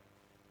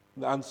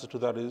 the answer to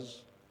that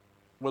is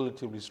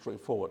relatively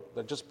straightforward,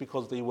 that just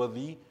because they were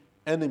the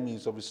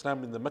enemies of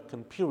Islam in the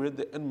Meccan period,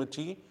 the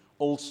enmity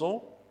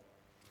also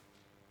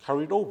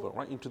carried over,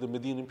 right, into the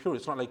Medinan period.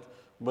 It's not like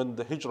when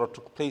the Hijrah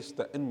took place,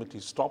 the enmity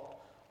stopped.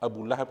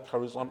 Abu Lahab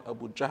carries on,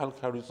 Abu Jahl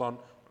carries on,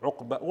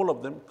 Uqba, all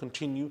of them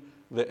continue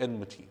their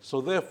enmity.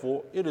 So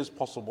therefore, it is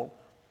possible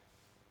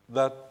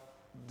that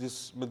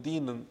this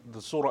Medinan,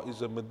 the surah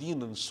is a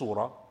Medinan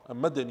surah, a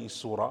Madani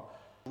surah,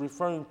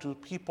 referring to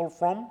people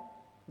from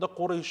the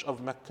Quraysh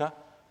of Mecca,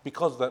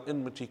 because that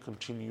enmity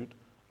continued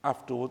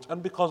afterwards,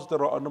 and because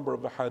there are a number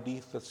of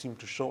hadith that seem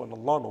to show, and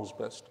Allah knows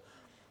best,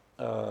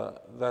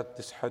 that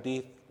this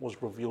hadith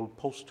was revealed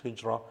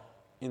post-Hijrah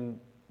in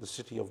the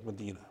city of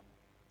Medina.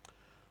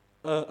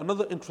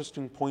 Another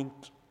interesting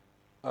point,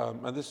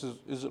 and this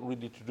isn't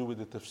really to do with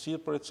the tafsir,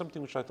 but it's something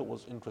which I thought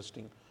was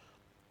interesting.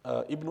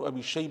 Ibn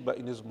Abi Shayba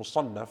in his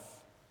Musannaf,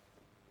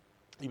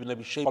 Ibn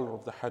Abi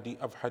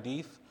Shayba of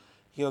hadith,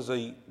 he has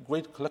a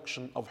great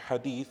collection of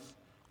hadith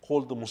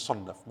called the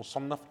Musannaf,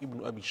 Musannaf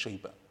Ibn Abi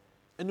Shayba.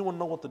 Anyone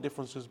know what the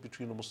difference is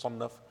between a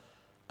Musannaf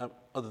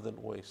other than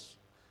Uwais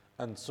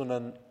and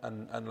Sunan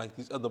and like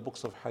these other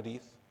books of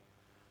hadith?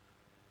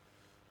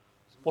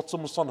 What's a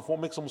Musannaf? What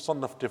makes a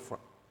Musannaf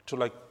different to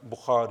like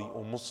Bukhari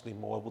or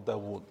Muslim or Abu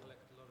Dawood?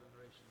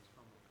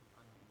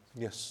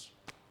 Yes.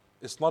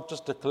 It's not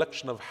just a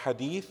collection of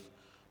hadith,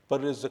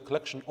 but it is a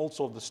collection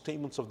also of the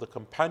statements of the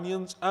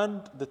companions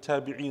and the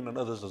tabi'een and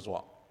others as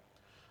well.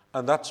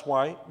 And that's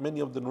why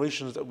many of the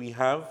narrations that we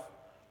have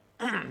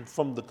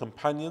from the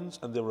companions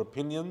and their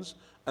opinions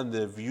and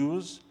their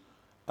views,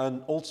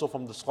 and also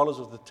from the scholars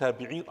of the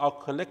tabi'een, are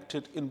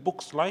collected in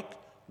books like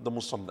the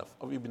Musannaf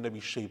of Ibn Abi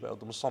Shayba, or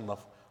the Musannaf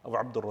of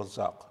Abdul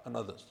Razzaq and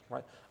others,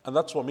 right? And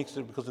that's what makes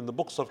it, because in the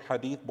books of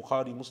hadith,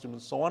 Bukhari, Muslim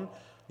and so on,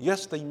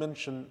 yes, they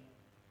mention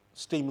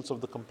statements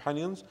of the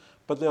companions,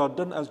 but they are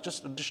done as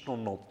just additional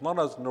notes, not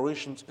as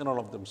narrations in and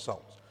of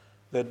themselves.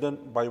 They're done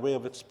by way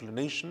of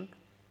explanation,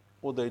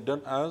 or they're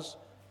done as,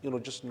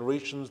 just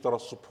narrations that are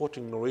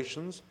supporting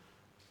narrations.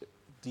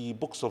 The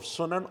books of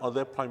Sunan are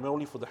there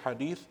primarily for the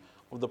hadith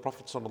of the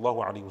Prophet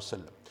sallallahu alaihi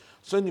wasallam.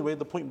 So anyway,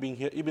 the point being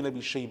here, Ibn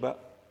Abi Shayba,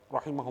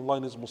 rahimahullah,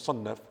 in his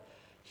Musannaf,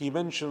 he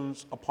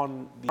mentions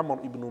upon the Umar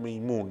ibn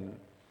Maymun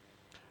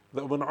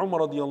that when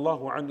Umar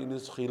radiallahu anhu in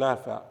his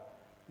Khilafah,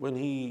 when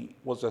he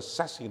was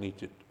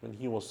assassinated, when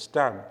he was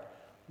stabbed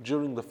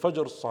during the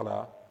Fajr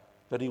Salah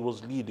that he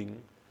was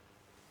leading,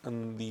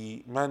 and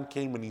the man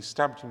came and he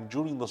stabbed him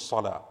during the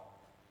Salah,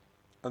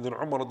 and then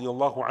Umar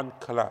radiallahu anhu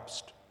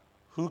collapsed.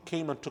 Who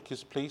came and took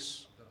his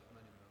place?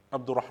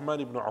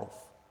 Abdurrahman ibn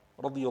Auf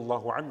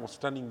radiallahu anhu was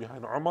standing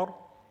behind Umar,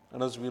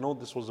 and as we know,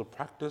 this was a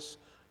practice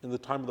in the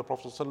time of the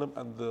Prophet ﷺ,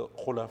 and the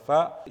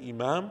Khulafa,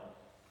 Imam,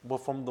 were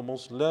from the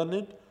most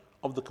learned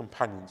of the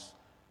companions.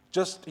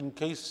 Just in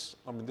case,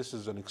 this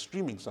is an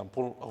extreme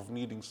example of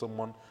needing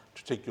someone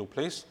to take your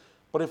place,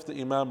 But if the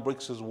Imam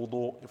breaks his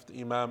wudu, if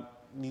the Imam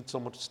needs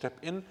someone to step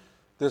in,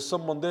 there's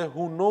someone there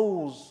who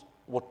knows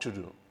what to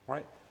do,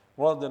 right?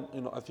 Rather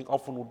than, I think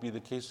often would be the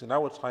case in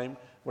our time,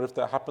 where if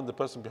that happened, the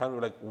person behind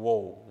would be like,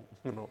 whoa,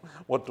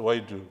 what do I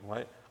do,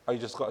 right? I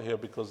just got here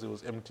because it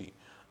was empty.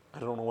 I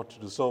don't know what to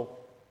do. So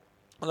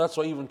that's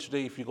why even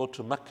today, if you go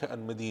to Mecca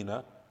and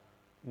Medina,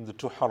 in the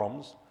two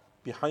harams,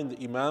 behind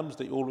the Imams,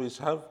 they always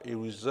have a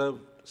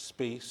reserved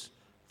space,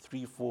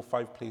 3, 4,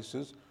 5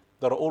 places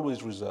that are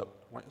always reserved,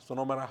 right? So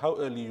no matter how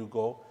early you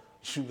go,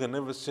 you can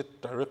never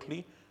sit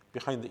directly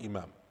behind the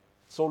Imam.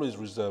 It's always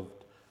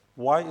reserved.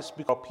 Why? It's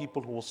because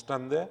people who will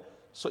stand there.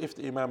 So if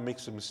the Imam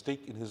makes a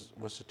mistake in his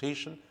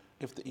recitation,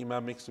 if the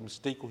Imam makes a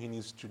mistake or he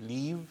needs to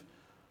leave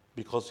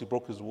because he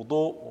broke his wudu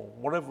or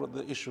whatever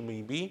the issue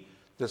may be,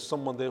 there's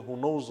someone there who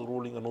knows the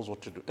ruling and knows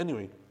what to do.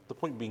 Anyway, the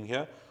point being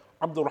here,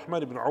 Abdul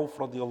Rahman ibn Auf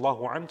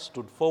radiallahu anh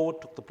stood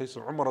forward, took the place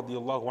of Umar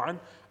radiallahu anh,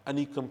 and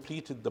he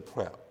completed the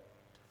prayer.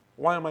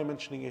 Why am I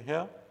mentioning it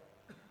here?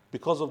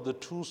 Because of the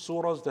 2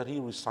 surahs that he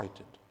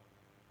recited.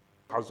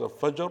 As a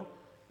Fajr,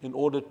 in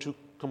order to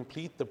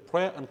complete the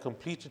prayer and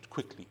complete it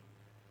quickly.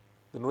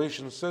 The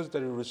narration says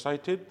that he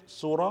recited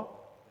Surah,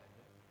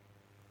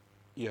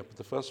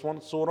 the first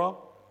one, Surah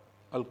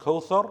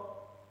Al-Kawthar,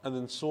 and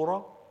then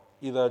Surah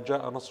إِذَا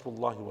جَاءَ نَصْرُ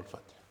اللَّهِ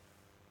وَالْفَتْحِ.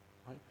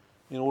 Right?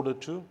 In order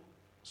to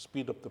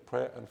speed up the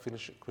prayer and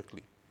finish it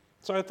quickly.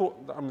 So I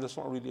thought, that's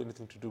not really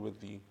anything to do with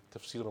the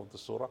tafsir of the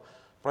surah,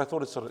 but I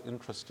thought it's an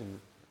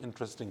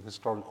interesting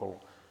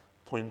historical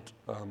point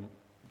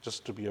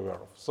just to be aware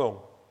of.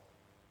 So,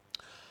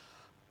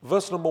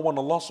 verse number 1,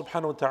 Allah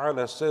subhanahu wa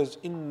ta'ala says,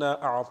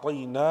 إِنَّا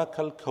أَعْطَيْنَاكَ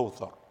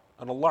الْكَوْثَرَ.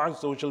 And Allah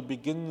Azza wa Jal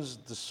begins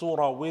the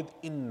surah with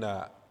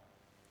inna,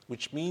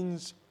 which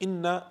means,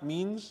 inna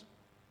means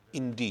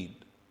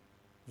indeed,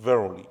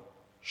 verily,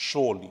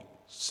 surely,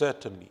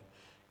 certainly.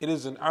 It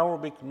is in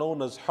Arabic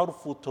known as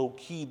harfu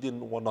tawkeedin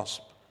wa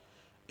nasb.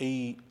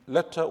 A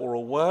letter or a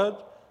word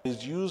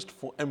is used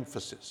for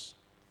emphasis,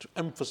 to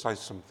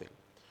emphasize something.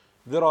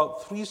 There are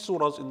 3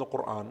 surahs in the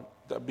Quran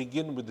that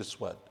begin with this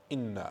word,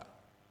 inna.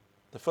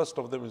 The first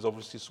of them is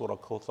obviously Surah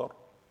Kawthar.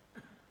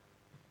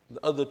 The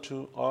other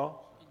 2 are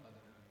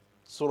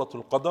Surah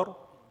Al-Qadr,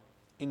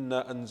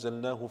 Inna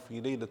anzalnahu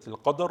fi laylatil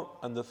qadr,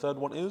 and the third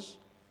one is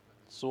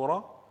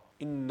Surah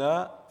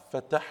Inna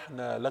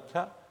fatahna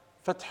laka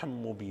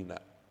fatham mubina.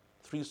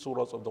 3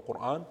 surahs of the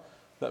Quran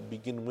that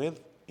begin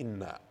with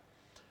Inna.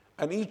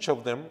 And each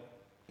of them,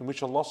 in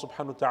which Allah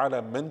subhanahu wa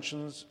ta'ala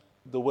mentions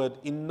the word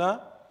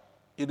Inna,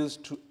 it is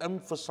to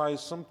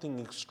emphasize something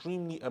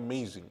extremely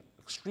amazing,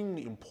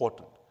 extremely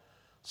important.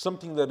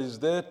 Something that is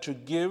there to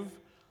give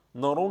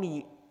not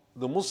only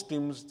the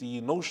Muslims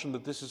the notion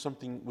that this is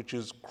something which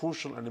is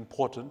crucial and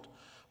important,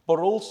 but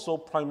also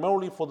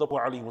primarily for the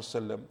Prophet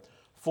ﷺ,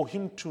 for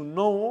him to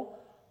know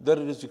that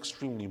it is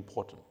extremely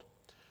important.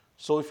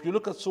 So if you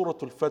look at Surah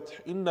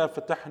Al-Fath, Inna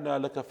fatahna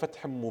laka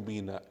fatham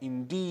mubina.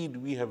 Indeed,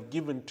 we have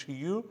given to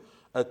you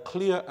a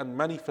clear and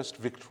manifest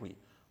victory.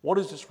 What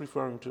is this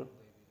referring to?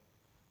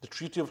 The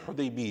Treaty of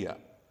Hudaybiyah.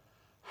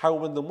 How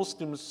when the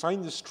Muslims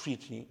signed this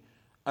treaty,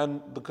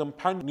 and the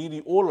companions, nearly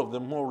all of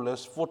them, more or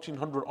less,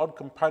 1,400 odd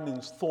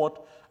companions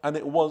thought, and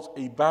it was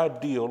a bad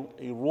deal,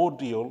 a raw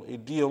deal, a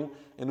deal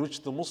in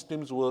which the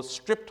Muslims were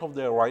stripped of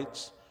their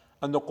rights,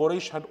 and the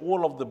Quraysh had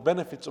all of the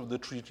benefits of the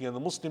treaty, and the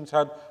Muslims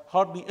had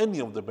hardly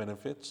any of the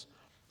benefits.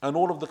 And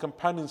all of the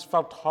companions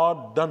felt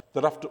hard done,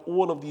 that after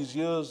all of these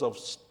years of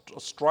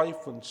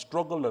strife and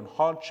struggle and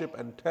hardship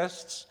and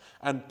tests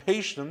and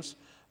patience,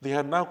 they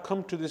had now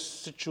come to this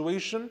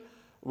situation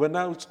where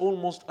now it's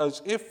almost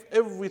as if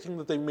everything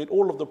that they made,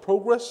 all of the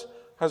progress,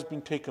 has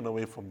been taken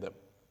away from them.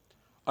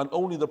 And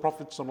only the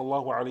Prophet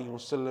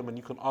ﷺ, and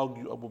you can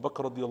argue Abu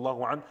Bakr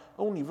radiallahu anh,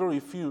 only very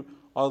few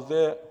are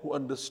there who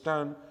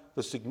understand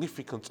the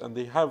significance, and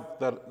they have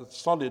that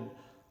solid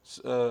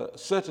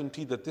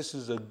certainty that this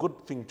is a good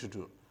thing to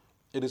do.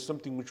 It is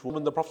something which,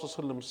 when the Prophet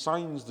ﷺ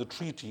signs the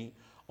treaty,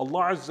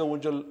 Allah Azza wa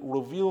Jal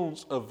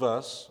reveals a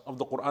verse of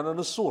the Quran and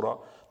a surah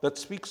that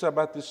speaks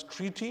about this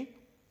treaty.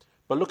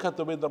 But look at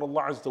the way that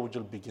Allah Azza wa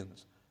Jal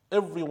begins.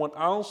 Everyone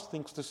else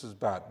thinks this is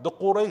bad. The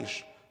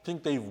Quraysh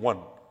think they've won,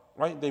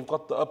 right? They've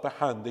got the upper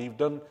hand.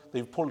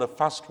 They've pulled a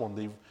fast one.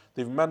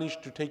 They've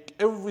managed to take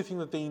everything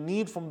that they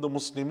need from the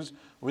Muslims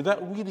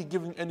without really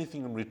giving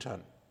anything in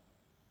return.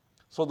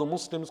 So the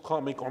Muslims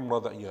can't make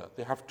Umrah that year.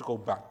 They have to go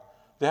back.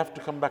 They have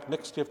to come back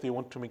next year if they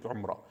want to make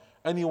Umrah.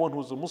 Anyone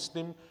who's a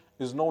Muslim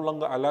is no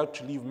longer allowed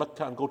to leave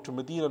Mecca and go to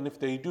Medina, and if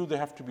they do, they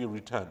have to be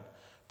returned.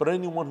 But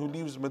anyone who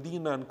leaves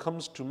Medina and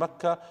comes to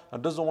Mecca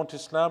and doesn't want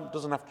Islam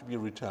doesn't have to be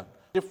returned.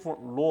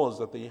 Different laws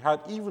that they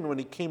had, even when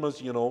it came as,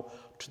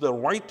 to the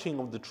writing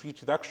of the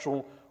treaty, the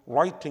actual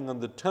writing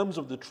and the terms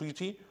of the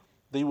treaty,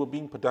 they were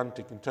being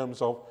pedantic in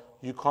terms of,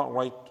 you can't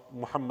write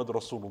Muhammad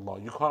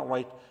Rasulullah, you can't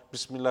write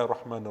Bismillah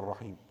ar-Rahman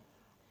ar-Rahim.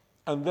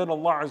 And then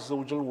Allah Azza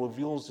wa Jal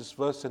reveals this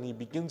verse and He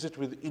begins it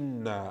with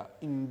inna,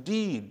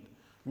 indeed,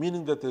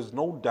 meaning that there's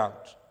no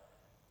doubt,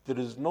 there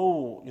is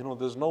no,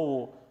 there's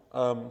no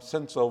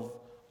sense of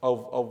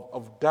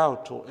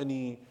doubt or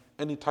any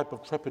type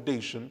of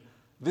trepidation.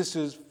 this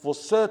is for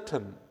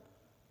certain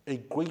a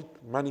great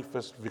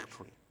manifest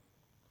victory.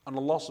 And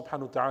Allah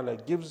subhanahu wa ta'ala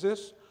gives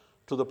this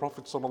to the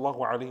Prophet sallallahu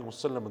alaihi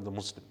wasallam and the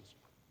Muslims.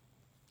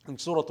 In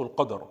Surah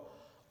Al-Qadr,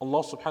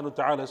 Allah subhanahu wa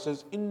ta'ala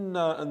says,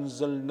 "Inna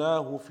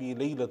anzalnahu fi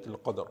laylatil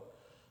qadr."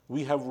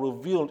 We have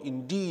revealed,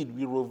 indeed,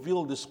 we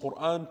revealed this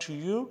Quran to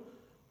you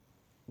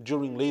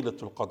during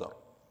Laylatul Qadr,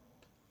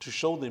 to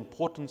show the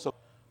importance of,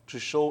 to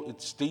show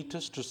its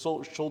status, to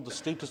show the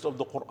status of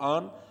the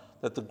Quran,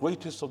 that the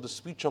greatest of the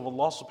speech of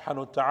Allah subhanahu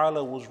wa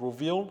ta'ala was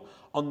revealed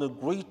on the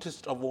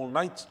greatest of all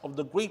nights, of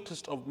the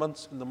greatest of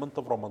months, in the month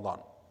of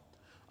Ramadan.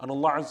 And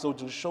Allah Azza wa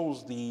Jal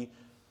shows the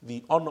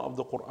honor of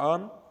the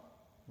Quran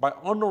by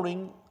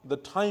honoring the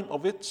time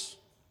of its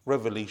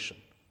revelation.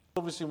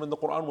 Obviously, when the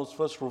Quran was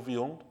first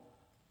revealed,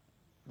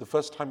 the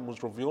first time it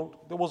was revealed,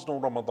 there was no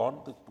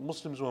Ramadan. The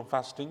Muslims were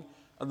fasting,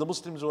 and the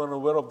Muslims were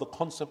unaware of the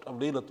concept of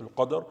Laylatul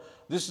Qadr.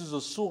 This is a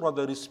surah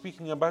that is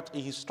speaking about a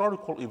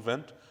historical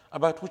event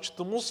about which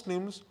the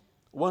Muslims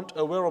weren't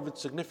aware of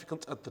its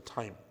significance at the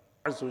time.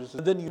 And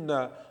then you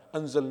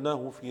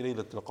anzalnahu fi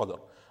Laylatul Qadr.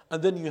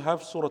 And then you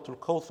have Surah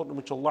Al-Kawthar, in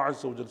which Allah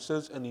Azza wa Jal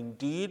says, "And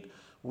indeed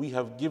we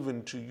have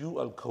given to you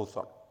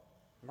Al-Kawthar."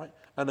 Right?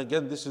 And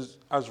again, this is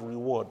as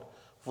reward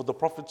for the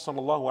Prophet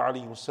sallallahu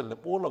alaihi wasallam.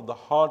 All of the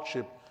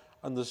hardship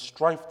and the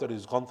strife that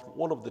he's gone through,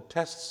 all of the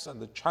tests and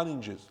the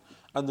challenges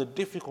and the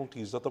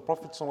difficulties that the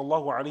Prophet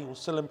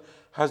ﷺ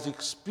has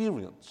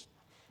experienced.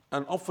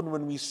 And often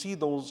when we see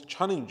those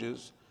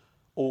challenges,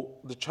 or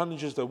the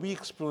challenges that we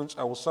experience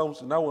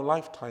ourselves in our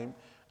lifetime,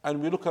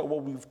 and we look at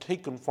what we've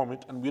taken from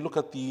it, and we look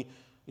at the,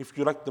 if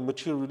you like, the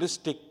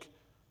materialistic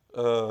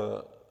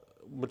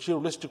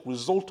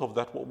result of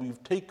that, what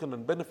we've taken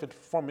and benefited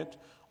from it,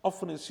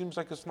 often it seems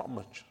like it's not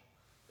much.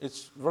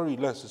 It's very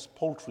less, it's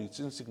paltry, it's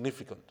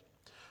insignificant.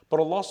 But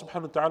Allah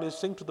subhanahu wa ta'ala is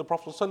saying to the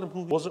Prophet ﷺ,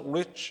 who wasn't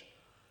rich,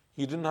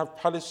 he didn't have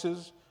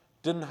palaces,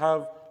 didn't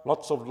have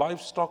lots of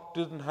livestock,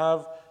 didn't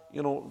have,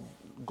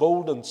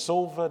 gold and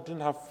silver, didn't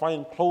have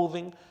fine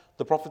clothing.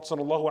 The Prophet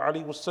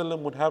ﷺ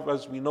would have,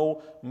 as we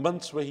know,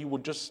 months where he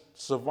would just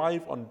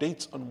survive on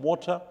dates and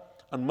water,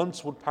 and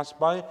months would pass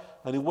by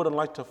and he wouldn't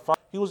like to fight.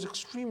 He was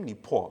extremely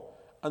poor.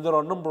 And there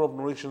are a number of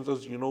narrations,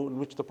 as you know, in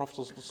which the Prophet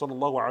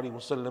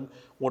ﷺ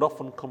would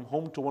often come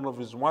home to one of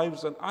his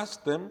wives and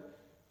ask them,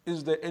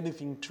 "Is there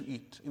anything to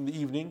eat in the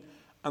evening?"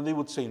 And they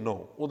would say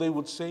no. Or they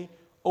would say,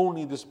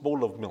 "Only this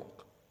bowl of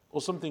milk,"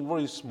 or something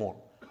very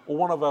small. Or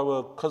one of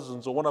our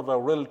cousins or one of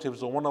our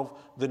relatives or one of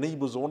the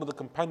neighbors or one of the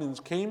companions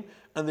came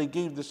and they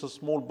gave this a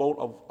small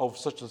bowl of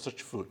such and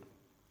such food.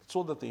 That's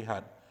all that they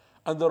had.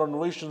 And there are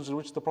narrations in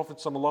which the Prophet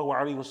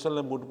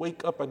ﷺ would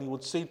wake up and he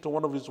would say to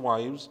one of his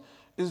wives,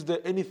 "Is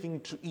there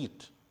anything to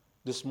eat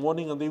this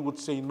morning?" And they would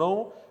say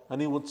no, and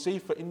he would say,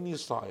 "فَإِنِّي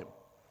صَائِمٌ."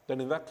 Then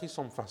in that case,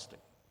 I'm fasting.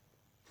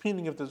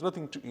 Meaning, if there's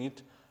nothing to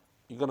eat,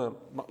 you're going to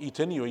not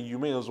eat anyway, you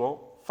may as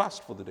well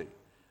fast for the day.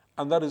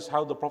 And that is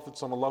how the Prophet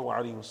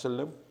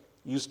ﷺ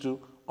used to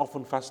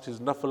often fast his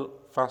nafil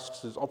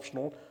fasts, his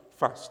optional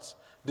fasts.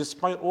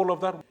 Despite all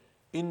of that,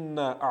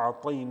 "Inna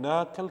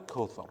a'tainaka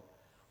al-kawthar."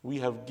 We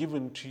have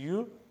given to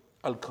you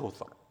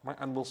al-kawthar. Right?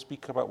 And we'll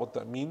speak about what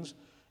that means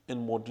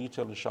in more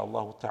detail,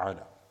 inshaAllah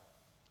ta'ala.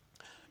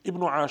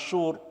 Ibn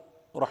Ashur,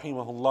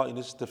 rahimahullah, in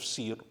his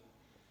tafsir,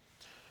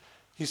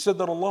 he said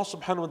that Allah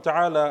subhanahu wa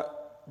ta'ala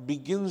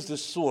begins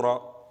this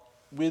surah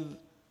with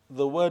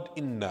the word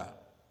inna.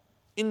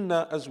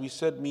 Inna, as we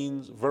said,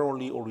 means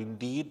verily or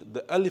indeed.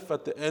 The alif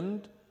at the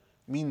end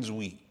means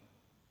we.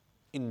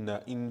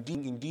 Inna,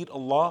 indeed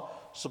Allah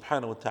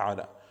subhanahu wa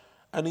ta'ala.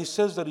 And he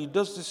says that he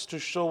does this to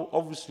show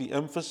obviously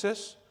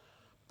emphasis,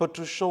 but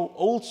to show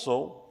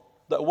also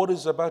that what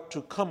is about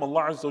to come.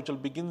 Allah Azza wa Jal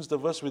begins the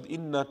verse with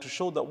inna to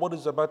show that what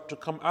is about to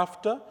come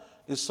after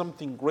is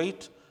something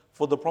great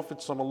for the Prophet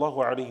sallallahu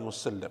alaihi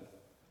wasallam.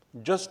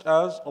 Just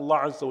as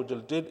Allah Azza wa Jal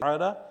did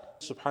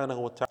subhanahu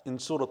wa ta'ala in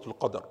Surah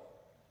Al-Qadr.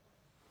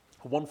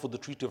 One for the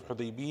Treaty of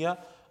Hudaybiyah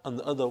and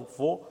the other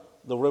for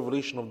the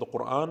revelation of the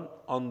Quran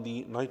on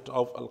the night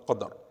of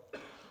Al-Qadr.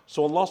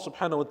 So Allah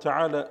subhanahu wa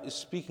ta'ala is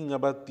speaking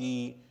about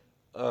the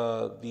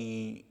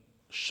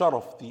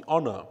sharaf, the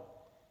honor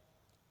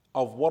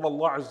of what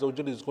Allah Azza wa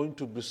Jal is going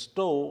to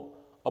bestow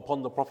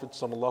upon the Prophet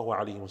sallallahu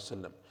alaihi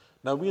wasallam.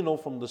 Now we know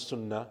from the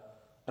Sunnah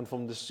and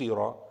from the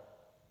Seerah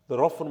that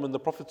often when the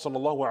Prophet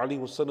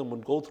ﷺ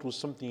would go through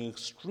something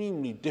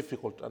extremely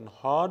difficult and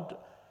hard,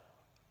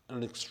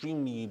 an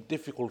extremely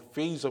difficult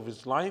phase of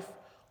his life,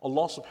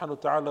 Allah subhanahu wa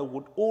ta'ala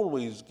would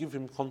always give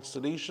him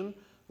consolation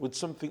with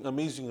something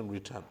amazing in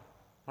return.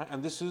 Right?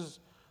 And this is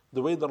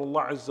the way that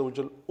Allah Azza wa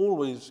Jal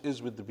always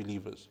is with the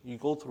believers. You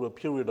go through a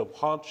period of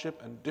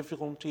hardship and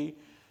difficulty,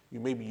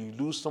 maybe you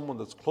lose someone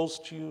that's close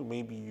to you,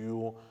 maybe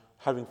you're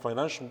having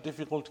financial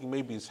difficulty,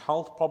 maybe it's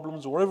health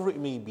problems, whatever it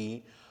may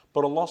be.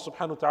 But Allah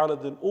subhanahu wa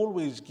ta'ala then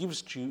always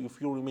gives to you, if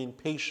you remain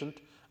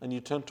patient and you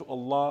turn to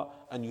Allah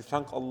and you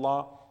thank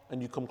Allah and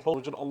you come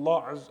closer to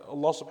Allah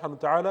subhanahu wa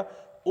ta'ala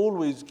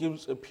always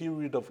gives a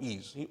period of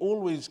ease. He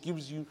always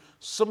gives you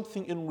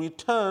something in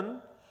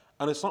return,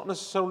 and it's not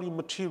necessarily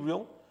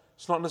material,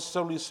 it's not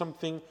necessarily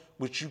something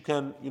which you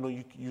can,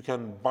 you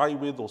can buy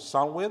with or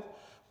sell with,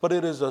 but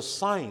it is a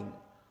sign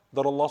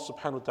that Allah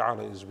subhanahu wa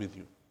ta'ala is with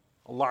you.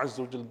 Allah Azza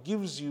wa Jal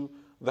gives you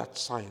that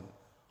sign.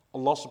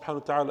 Allah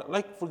subhanahu wa ta'ala,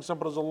 like for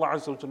example, as Allah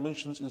Azza wa Jal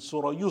mentions in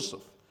Surah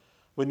Yusuf,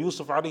 when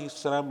Yusuf alayhi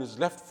salam is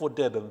left for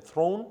dead and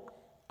thrown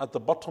at the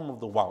bottom of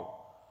the well.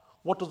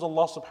 What does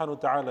Allah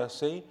subhanahu wa ta'ala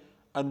say?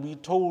 And we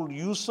told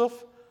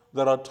Yusuf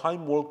that a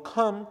time will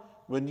come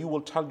when you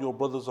will tell your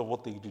brothers of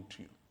what they did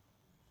to you.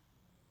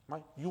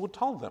 Right? You will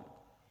tell them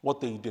what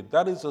they did.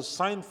 That is a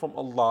sign from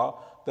Allah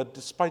that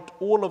despite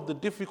all of the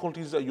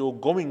difficulties that you're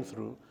going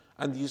through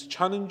and these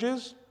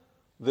challenges,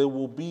 there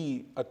will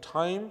be a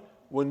time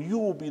when you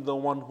will be the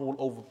one who will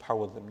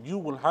overpower them. You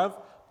will have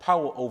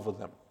power over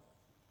them.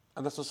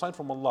 And that's a sign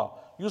from Allah.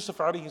 Yusuf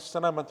alayhi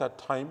salam at that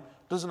time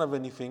doesn't have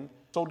anything,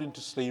 sold into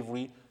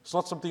slavery. It's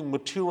not something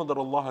material that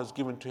Allah has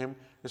given to him.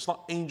 It's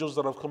not angels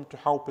that have come to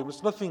help him.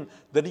 It's nothing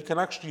that he can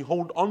actually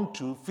hold on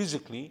to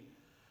physically,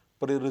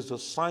 but it is a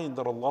sign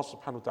that Allah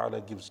subhanahu wa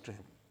ta'ala gives to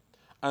him.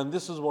 And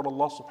this is what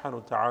Allah subhanahu wa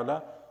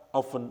ta'ala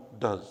often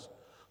does.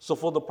 So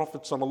for the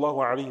Prophet sallallahu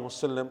alaihi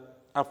wasallam,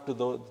 after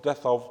the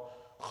death of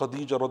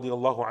Khadija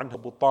radiallahu anha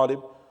Abu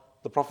Talib,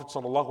 the Prophet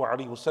sallallahu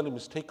alaihi wasallam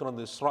is taken on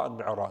the Isra and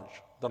Mi'raj,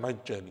 the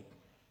night journey.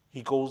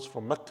 He goes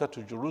from Mecca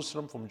to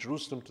Jerusalem, from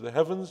Jerusalem to the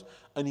heavens,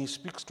 and he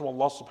speaks to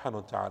Allah subhanahu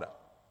wa ta'ala.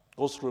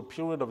 Goes through a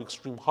period of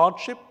extreme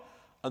hardship,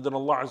 and then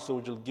Allah Azza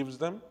wa Jal gives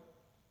them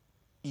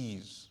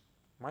ease.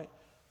 Right?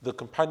 The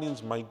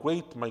companions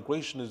migrate.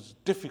 Migration is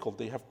difficult.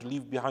 They have to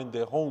leave behind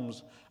their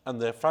homes and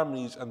their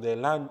families and their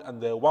land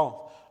and their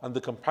wealth. And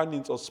the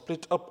companions are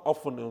split up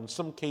often, in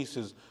some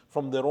cases,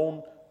 from their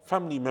own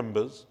family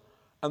members.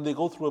 And they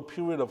go through a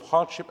period of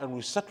hardship and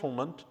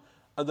resettlement.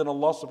 And then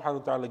Allah subhanahu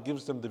wa ta'ala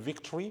gives them the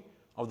victory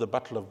of the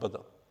Battle of Badr.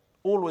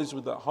 Always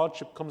with that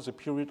hardship comes a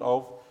period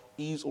of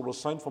ease or a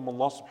sign from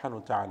Allah subhanahu wa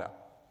ta'ala.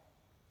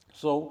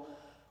 So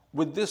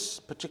with this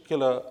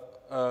particular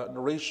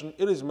narration,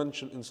 it is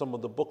mentioned in some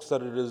of the books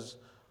that it is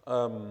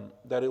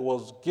that it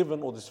was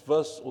given, or this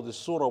verse or this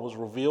surah was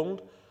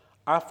revealed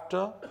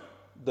after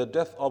the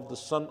death of the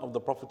son of the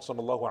Prophet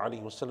sallallahu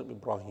alaihi wasallam,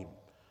 Ibrahim.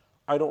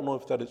 I don't know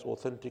if that is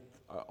authentic.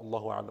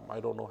 Allahu alam. I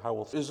don't know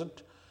how it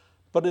isn't,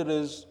 but it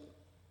is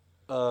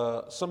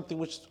something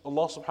which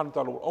Allah subhanahu wa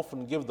ta'ala will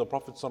often give the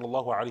Prophet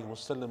sallallahu alaihi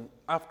wasallam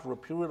after a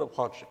period of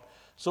hardship.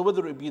 So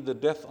whether it be the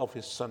death of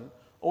his son,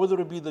 or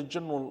whether it be the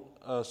general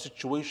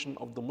situation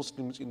of the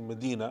Muslims in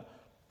Medina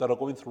that are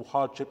going through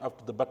hardship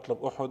after the Battle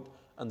of Uhud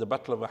and the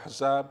Battle of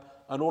Ahzab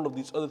and all of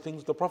these other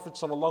things, the Prophet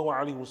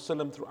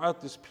ﷺ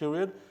throughout this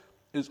period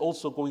is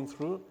also going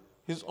through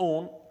his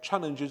own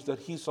challenges that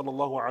he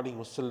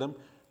ﷺ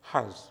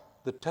has,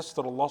 the test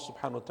that Allah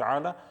subhanahu wa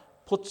ta'ala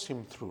puts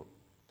him through.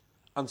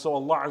 And so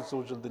Allah Azza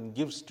wa Jal then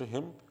gives to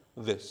him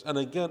this. And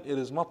again, it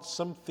is not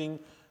something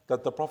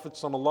that the Prophet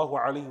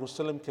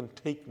ﷺ can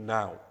take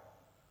now.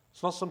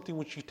 It's not something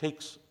which he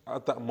takes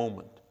at that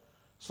moment.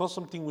 It's not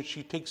something which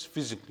he takes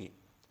physically.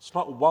 It's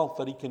not wealth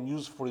that he can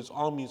use for his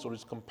armies or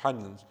his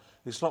companions.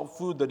 It's not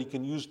food that he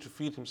can use to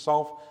feed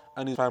himself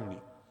and his family.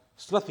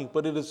 It's nothing,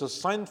 but it is a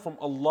sign from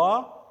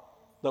Allah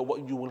that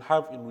what you will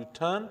have in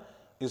return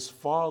is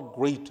far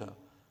greater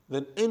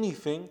than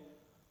anything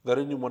that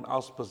anyone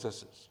else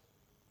possesses.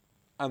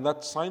 And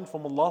that sign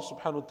from Allah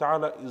subhanahu wa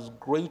ta'ala is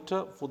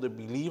greater for the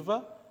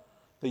believer,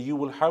 that you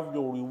will have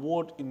your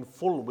reward in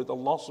full with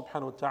Allah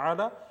subhanahu wa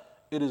ta'ala.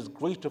 It is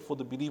greater for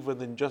the believer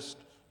than just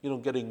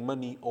getting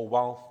money or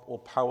wealth or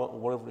power or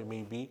whatever it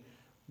may be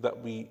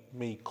that we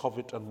may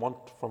covet and want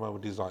from our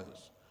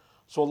desires.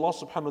 So Allah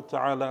subhanahu wa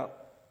ta'ala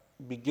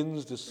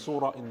begins this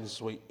surah in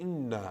this way.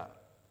 Inna.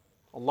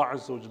 Allah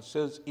Azza wa Jal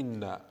says,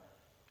 Inna.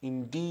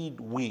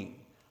 Indeed we.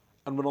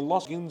 And when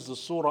Allah begins the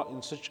surah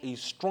in such a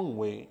strong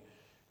way,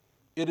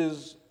 it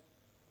is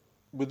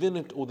within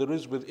it, or there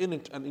is within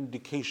it, an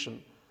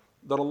indication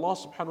that Allah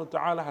subhanahu wa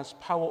ta'ala has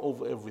power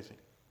over everything.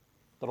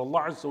 That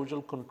Allah Azza wa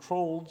Jal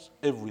controls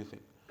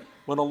everything.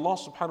 When Allah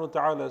subhanahu wa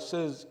ta'ala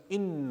says,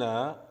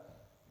 Inna,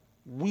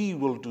 we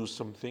will do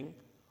something,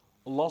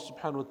 Allah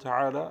subhanahu wa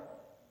ta'ala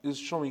is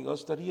showing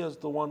us that He is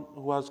the one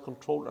who has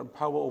control and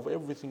power over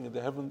everything in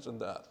the heavens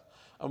and the earth.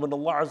 And when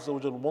Allah Azza wa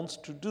Jal wants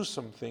to do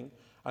something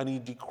and He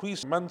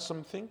decrees, commands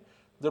something,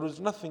 there is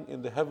nothing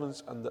in the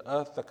heavens and the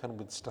earth that can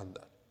withstand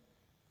that.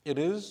 It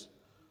is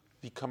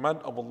the command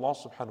of Allah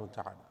subhanahu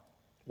wa ta'ala.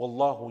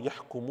 Wallahu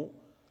yahkumu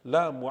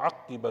la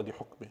mu'aqqiba li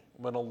hukmih.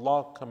 When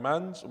Allah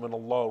commands, when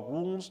Allah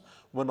rules,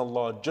 when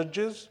Allah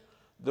judges,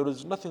 there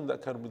is nothing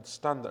that can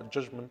withstand that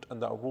judgment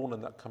and that rule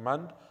and that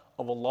command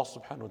of Allah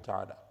subhanahu wa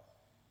ta'ala.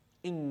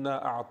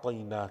 Inna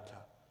a'tainaka.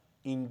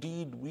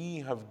 Indeed, we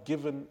have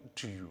given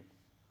to you.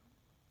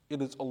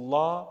 It is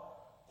Allah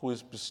who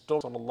is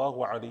bestowed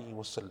sallallahu alayhi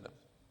wasallam.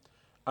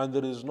 And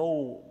there is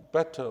no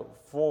better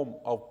form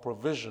of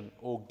provision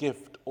or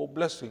gift or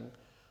blessing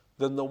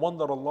than the one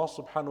that Allah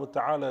subhanahu wa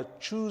ta'ala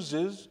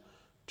chooses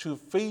to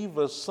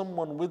favor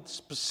someone with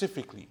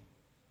specifically.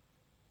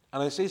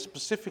 And I say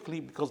specifically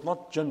because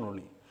not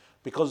generally,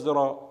 because there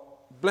are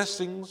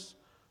blessings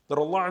that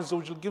Allah Azza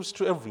wa Jal gives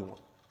to everyone.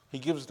 He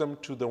gives them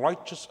to the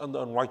righteous and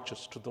the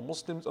unrighteous, to the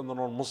Muslims and the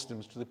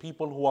non-Muslims, to the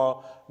people who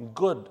are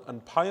good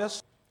and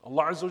pious.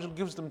 Allah Azza wa Jal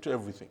gives them to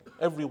everything,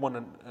 everyone,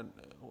 and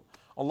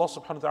Allah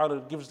subhanahu wa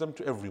ta'ala gives them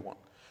to everyone.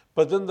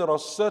 But then there are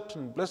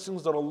certain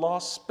blessings that Allah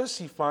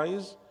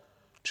specifies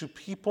to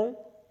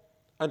people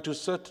and to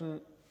certain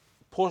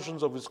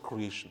portions of His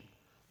creation.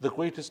 The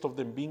greatest of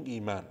them being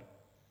Iman.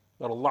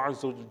 That Allah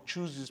Azza wa Jal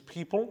chooses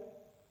people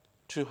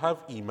to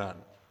have Iman.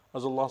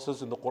 As Allah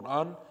says in the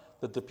Quran,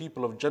 that the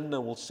people of Jannah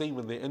will say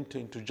when they enter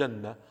into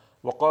Jannah,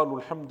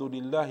 وَقَالُوا الْحَمْدُ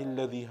لِلَّهِ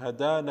الَّذِي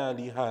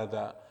هَدَانَا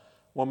لِهَذَا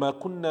وَمَا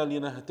كُنَّا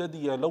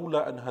لِنَهْتَدِيَ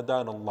لَوْلَا أَنْ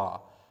هَدَانَ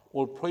اللَّهِ.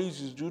 All praise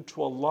is due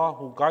to Allah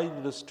who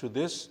guided us to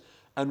this,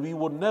 and we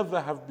would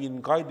never have been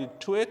guided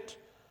to it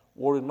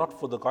were it not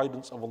for the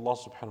guidance of Allah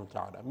subhanahu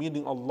wa ta'ala.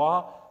 Meaning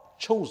Allah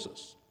chose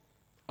us,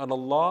 and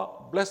Allah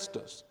blessed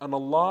us, and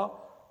Allah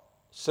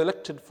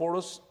selected for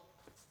us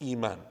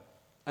Iman,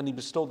 and He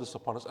bestowed this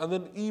upon us. And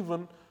then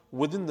even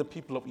within the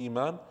people of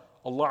Iman,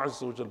 Allah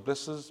Azza wa Jal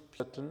blesses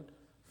certain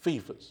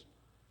favors,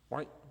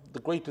 right? The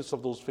greatest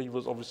of those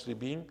favors obviously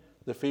being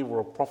the favor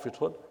of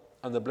prophethood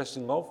and the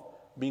blessing of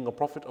being a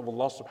prophet of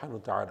Allah subhanahu wa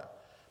ta'ala.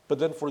 But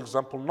then, for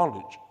example,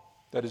 knowledge.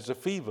 That is a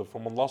favor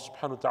from Allah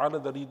subhanahu wa ta'ala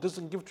that He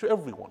doesn't give to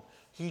everyone.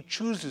 He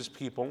chooses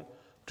people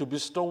to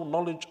bestow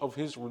knowledge of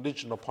His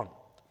religion upon,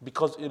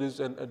 because it is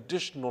an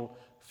additional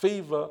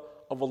favor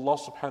of Allah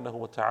subhanahu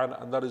wa ta'ala,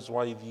 and that is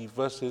why the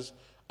verses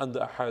and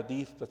the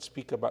ahadith that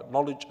speak about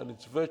knowledge and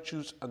its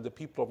virtues and the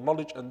people of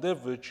knowledge and their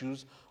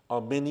virtues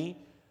are many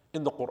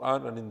in the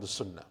Quran and in the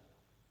Sunnah.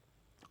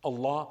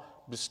 Allah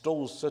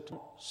bestows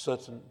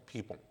certain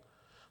people.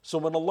 So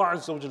when Allah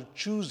Azza wa Jal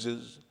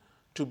chooses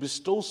to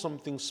bestow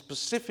something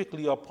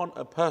specifically upon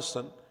a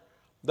person,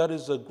 that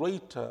is a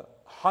greater,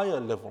 higher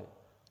level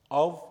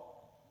of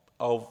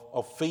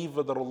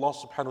favor that Allah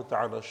subhanahu wa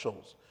ta'ala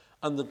shows.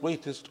 And the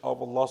greatest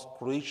of Allah's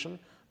creation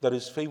that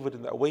is favored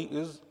in that way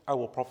is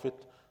our Prophet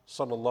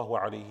sallallahu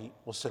alaihi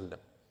wasallam,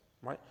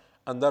 right?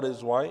 And that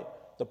is why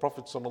the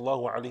Prophet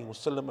sallallahu alaihi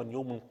wasallam on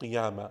Yawm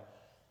al-Qiyamah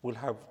will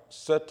have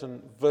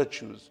certain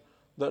virtues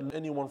that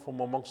anyone from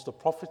amongst the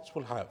prophets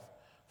will have.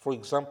 For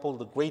example,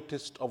 the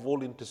greatest of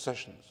all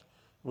intercessions,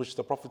 which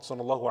the Prophet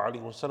sallallahu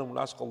alaihi wasallam will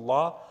ask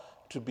Allah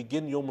to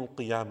begin Yawm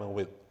al-Qiyamah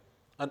with,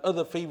 and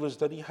other favors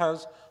that he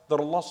has that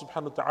Allah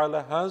subhanahu wa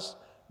ta'ala has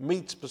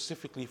made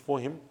specifically for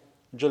him,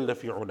 Jalla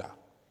fi ula.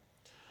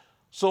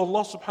 So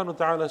Allah subhanahu wa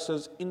ta'ala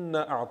says,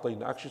 Inna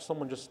a'tayna. Actually,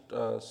 someone just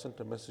sent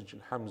a message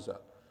in Hamza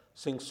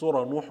saying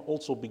Surah Nuh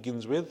also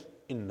begins with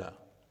Inna,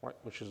 right?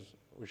 Which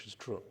is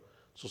true.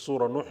 So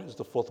Surah Nuh is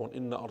the fourth one.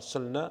 Inna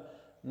arsalna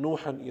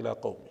Nuhan ila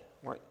qawmi.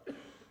 Right?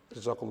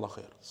 Jazakallah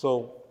khair.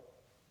 So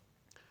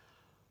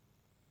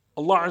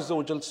Allah Azza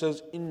wa Jal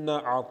says,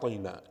 Inna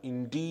a'tayna.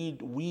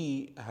 Indeed,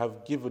 we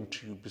have given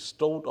to you,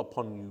 bestowed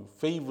upon you,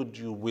 favored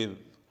you with.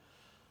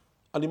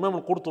 Al-Imam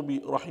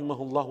al-Qurtubi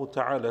rahimahullah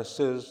ta'ala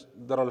says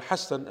that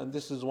Al-Hasan, and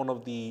this is one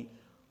of the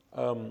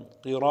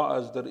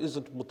qira'as that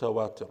isn't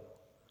mutawatir.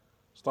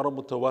 It's not a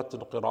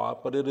mutawatir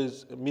qira'ah, but it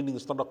is, meaning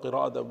it's not a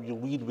qira'ah that we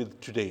read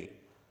with today.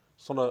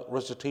 It's not a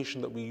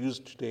recitation that we use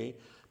today,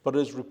 but it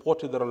is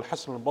reported that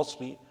Al-Hasan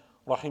al-Basri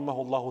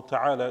rahimahullah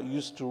ta'ala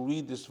used to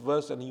read this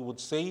verse and he would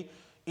say,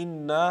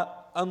 Inna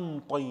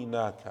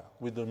antaynaka,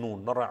 with the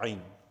noon, not a ayn.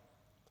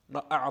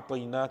 Not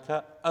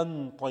a'taynaka,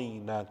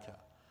 antaynaka.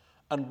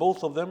 And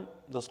both of them,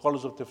 the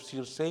scholars of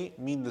tafsir say,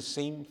 mean the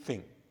same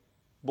thing.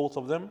 Both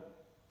of them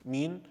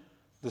mean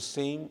the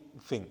same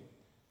thing.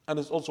 And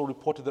it's also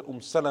reported that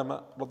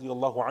Salama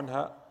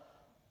radiallahu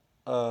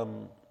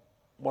anha,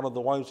 one of the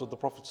wives of the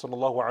Prophet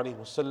sallallahu alaihi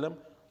wasallam,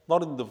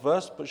 not in the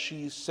verse, but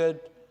she said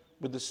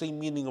with the same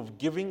meaning of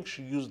giving,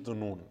 she used the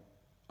noon,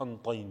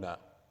 antayna,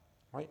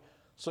 right?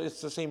 So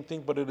it's the same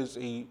thing, but it is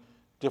a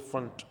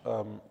different,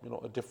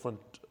 a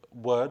different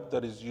word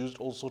that is used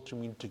also to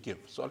mean to give.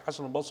 So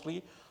Al-Hasan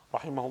al-Basri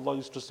rahimahullah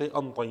used to say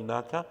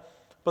antaynaka,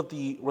 but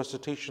the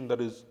recitation that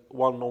is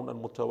well known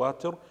and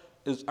mutawatir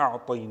is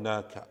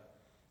a'taynaka.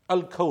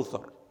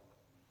 Al-Kawthar.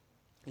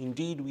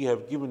 Indeed, we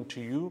have given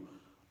to you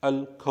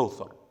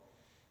Al-Kawthar.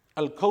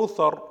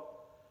 Al-Kawthar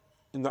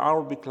in the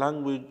Arabic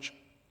language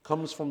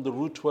comes from the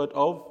root word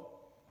of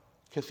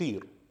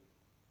kathir,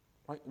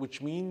 right,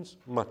 which means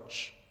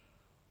much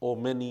or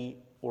many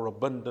or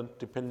abundant,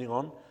 depending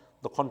on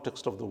the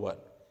context of the word.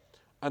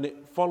 And it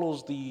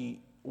follows the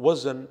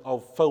wazn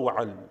of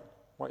faw'al,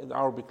 right, in the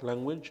Arabic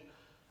language.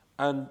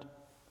 And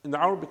in the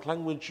Arabic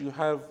language, you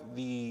have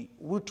the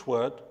root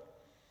word,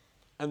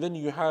 and then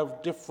you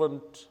have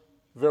different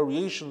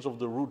variations of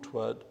the root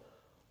word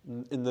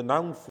in the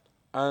noun form.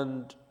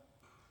 And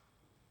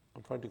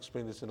I'm trying to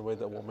explain this in a way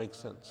that will make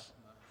sense.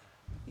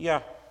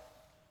 Yeah.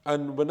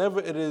 And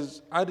whenever it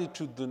is added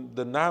to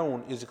the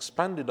noun is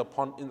expanded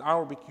upon, in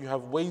Arabic you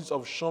have ways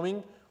of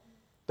showing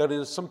that it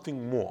is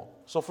something more.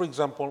 So for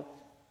example,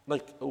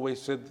 like Uwais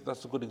said,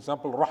 that's a good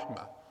example,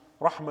 Rahmah.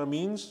 Rahmah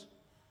means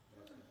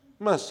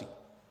mercy.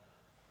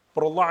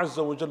 But Allah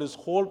Azza wa Jalla is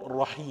called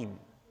Rahim.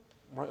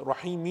 Right?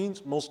 Rahim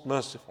means most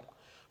merciful.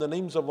 The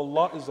names of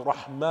Allah is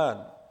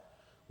Rahman,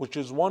 which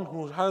is one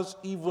who has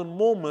even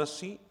more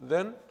mercy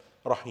than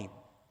Rahim.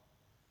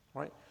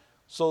 Right?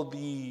 So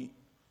the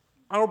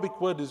Arabic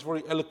word is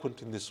very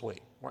eloquent in this way.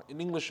 Right?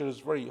 In English, it is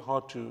very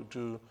hard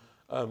to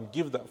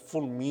give that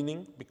full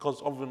meaning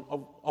because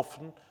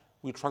often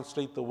we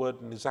translate the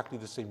word in exactly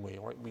the same way.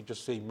 Right? We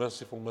just say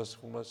merciful,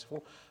 merciful,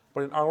 merciful.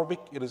 But in Arabic,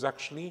 it is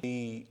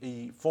actually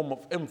a form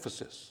of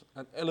emphasis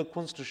and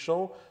eloquence to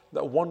show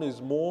that one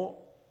is more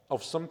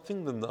of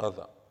something than the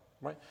other.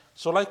 Right?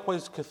 So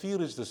likewise,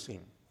 kathir is the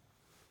same.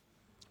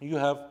 You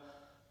have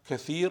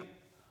kathir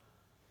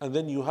and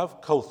then you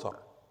have kawthar,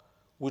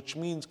 which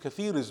means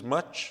kathir is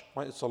much,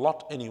 right? It's a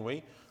lot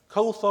anyway.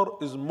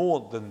 Kawthar is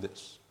more than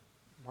this,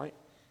 right?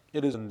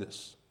 It is in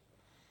this.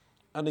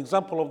 An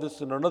example of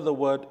this in another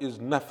word is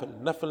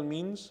nafil. Nafil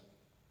means,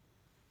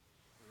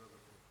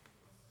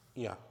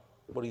 yeah,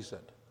 what he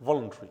said,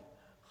 voluntary,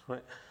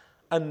 right?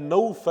 And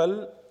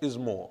nawfal is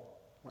more.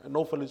 Right?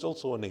 Nawfal is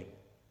also a name,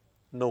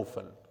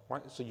 nawfal,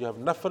 right? So you have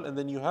nafil and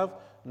then you have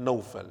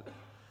nawfal.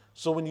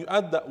 So when you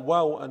add that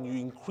waw and you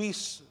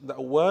increase that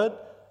word,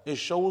 it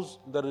shows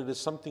that it is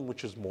something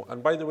which is more.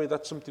 And by the way,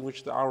 that's something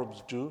which the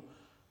Arabs do.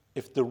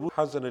 If the root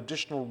has an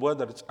additional word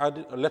that is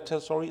added, a letter,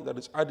 that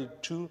is added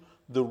to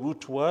the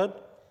root word,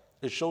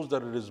 it shows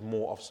that it is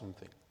more of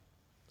something.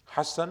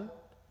 Hassan,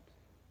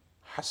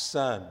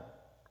 Hassan.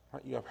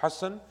 Right? You have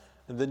Hassan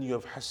and then you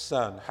have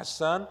Hassan.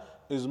 Hassan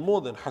is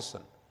more than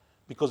Hassan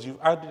because you've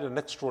added an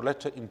extra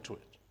letter into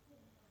it.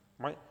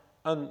 Right?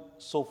 And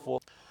so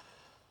forth.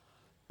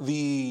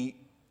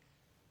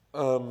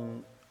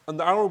 And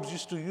the Arabs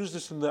used to use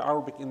this in the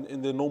Arabic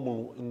in their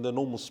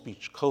normal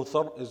speech.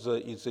 Kawthar is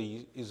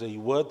a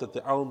word that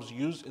the Arabs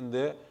use in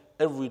their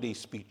everyday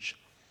speech.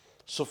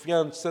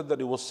 Sufyan said that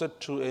it was said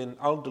to an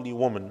elderly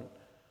woman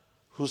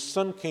whose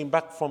son came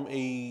back from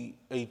a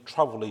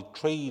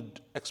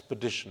trade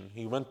expedition.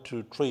 He went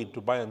to trade,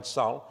 to buy and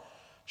sell.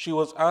 She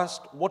was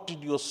asked, "What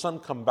did your son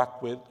come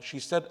back with?" She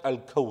said,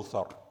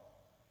 "Al-Kawthar,"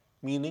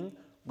 meaning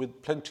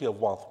with plenty of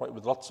wealth, right?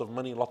 With lots of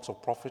money, lots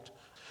of profit.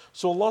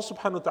 So Allah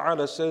subhanahu wa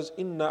ta'ala says,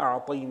 "Inna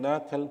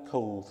a'tainaka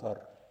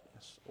al-kawthar."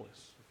 Yes, oh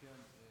yes.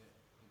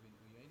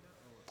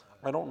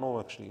 I don't know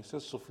actually. It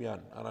says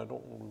Sufyan, and I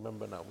don't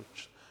remember now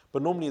which.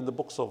 But normally in the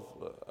books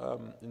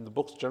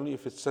generally,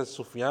 if it says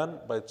Sufyan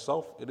by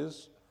itself, it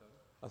is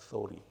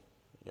Athori.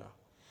 Yeah.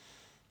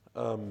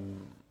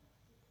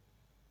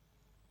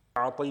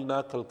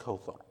 أعطيناك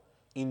الكوثر.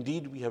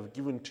 Indeed, we have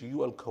given to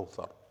you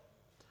al-Kawthar.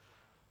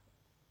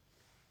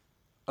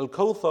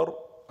 Al-Kawthar,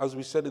 as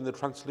we said in the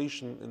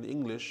translation in the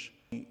English,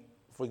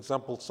 for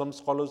example, some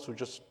scholars who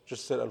just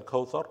said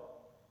Al-Kawthar,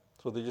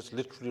 so they just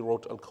literally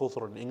wrote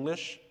Al-Kawthar in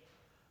English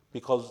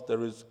because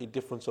there is a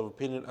difference of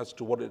opinion as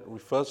to what it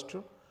refers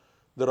to.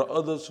 There are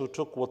others who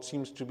took what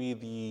seems to be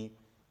the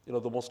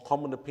most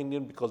common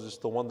opinion because it's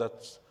the one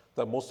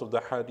that most of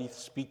the hadith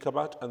speak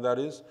about, and that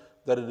is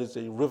that it is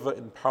a river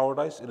in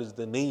paradise. It is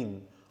the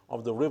name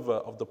of the river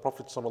of the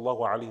Prophet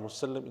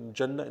ﷺ in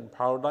Jannah, in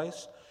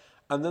paradise.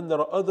 And then there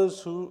are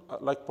others who,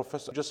 like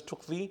Professor, just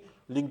took the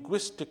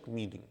linguistic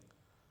meaning,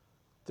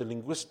 the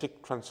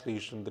linguistic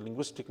translation, the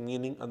linguistic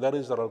meaning, and that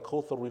is that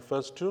Al-Kawthar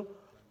refers to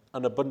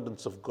an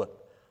abundance of good.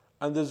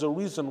 And there's a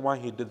reason why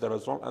he did that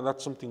as well, and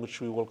that's something which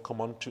we will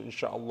come on to,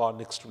 inshaAllah,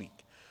 next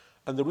week.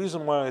 And the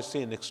reason why I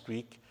say next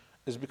week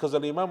is because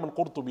Al-Imam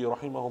Al-Qurtubi,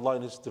 rahimahullah,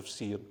 in his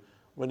tafsir,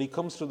 when he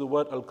comes to the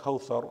word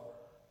Al-Kawthar,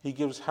 he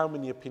gives how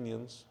many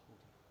opinions?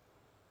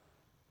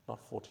 Not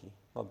 40,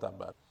 not that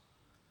bad.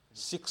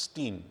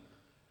 16.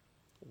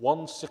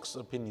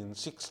 16 opinions.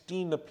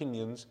 16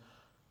 opinions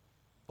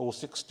or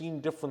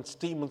 16 different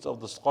statements of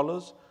the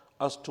scholars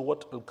as to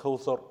what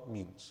Al-Kawthar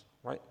means,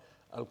 right?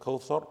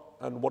 Al-Kawthar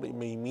and what it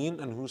may mean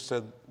and who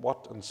said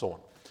what and so on.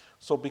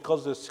 So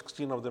because there's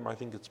 16 of them, I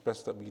think it's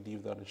best that we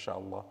leave that,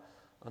 inshallah,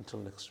 until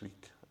next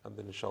week. And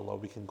then inshallah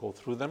we can go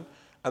through them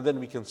and then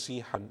we can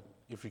see how,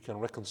 if we can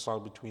reconcile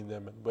between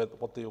them and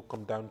what they will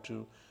come down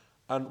to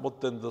and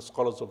what then the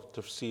scholars of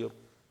tafsir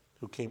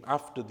who came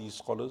after these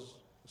scholars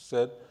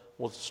said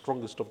was the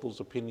strongest of those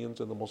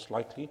opinions and the most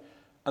likely,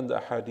 and the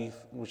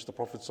hadith in which the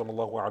Prophet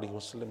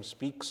ﷺ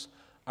speaks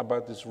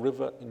about this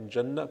river in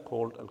Jannah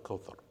called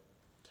Al-Kawthar.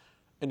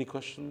 Any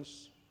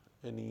questions?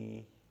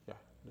 Any? Yeah.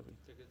 Nabi.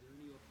 Is there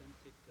any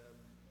authentic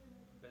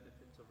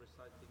benefits of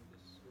reciting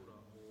this surah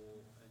or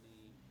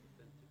any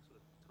authentic sort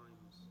of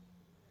times?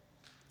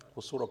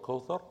 For Surah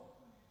Kawthar?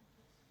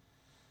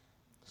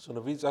 So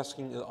Naveed's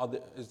asking,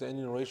 is there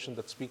any narration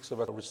that speaks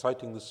about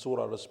reciting this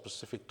surah at a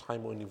specific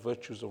time or any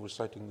virtues of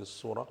reciting this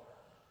surah?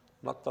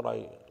 Not that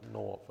I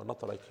know of, or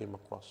not that I came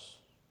across,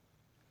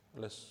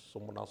 unless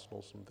someone else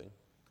knows something.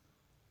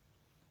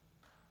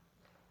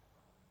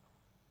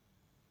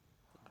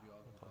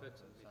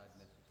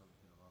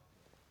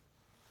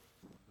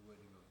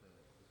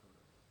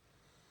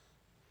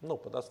 No,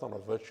 but that's not a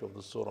virtue of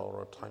the surah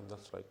or a time.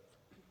 That's like.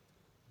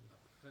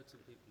 I've heard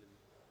some people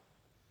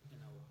in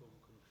our home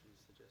countries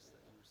suggest that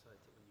you recite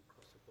it when you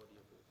cross a body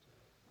of water.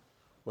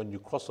 When you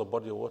cross a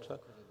body of water,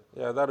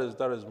 yeah, that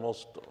is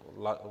most.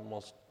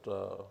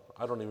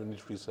 I don't even need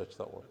to research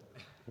that one.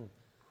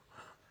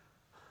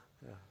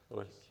 Yeah,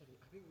 go ahead.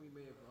 I think we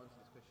may have answered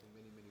this question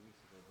many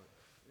weeks ago, but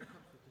when it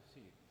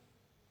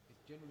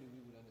generally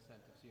we would understand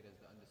tafsir as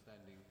the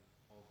understanding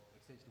of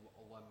essentially what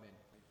Allah meant.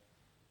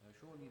 Now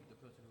surely the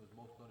person who was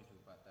most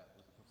knowledgeable about that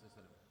was the Prophet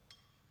ﷺ.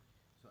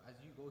 So as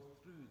you go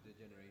through the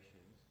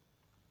generations,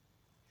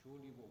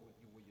 surely what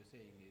you're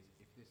saying is,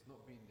 if it's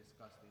not being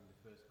discussed in the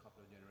first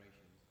couple of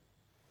generations,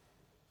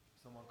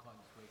 someone can't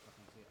just wake up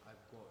and say, I've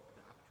got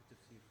the actual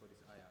tafsir for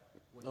this ayah.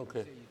 What you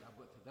Okay. can say is, I've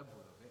got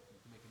tadabbur of it, you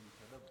can make a new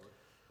tadabbur,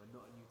 but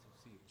not a new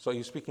tafsir. So are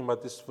you speaking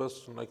about this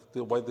verse, like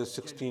why there's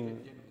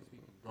 16? Generally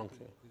speaking.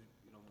 Okay. Because,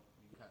 you know,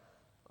 you can't.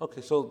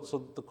 Okay, so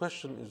the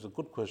question is a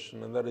good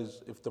question, and that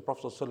is, if the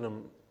Prophet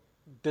ﷺ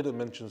didn't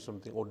mention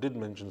something or did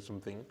mention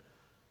something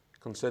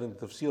concerning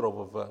the tafsir of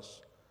a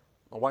verse,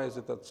 why is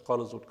it that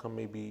scholars would come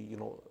maybe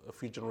a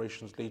few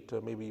generations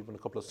later, maybe even a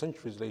couple of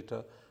centuries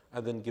later,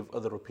 and then give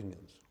other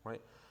opinions,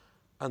 right?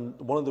 And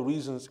one of the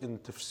reasons in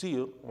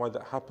tafsir why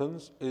that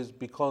happens is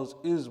because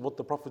is what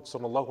the Prophet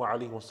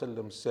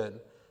ﷺ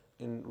said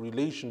in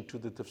relation to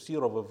the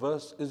tafsir of a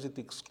verse, is it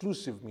the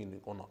exclusive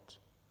meaning or not?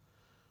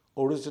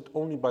 Or is it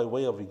only by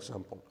way of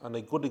example? And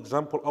a good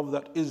example of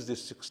that is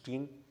this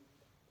 16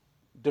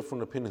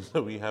 different opinions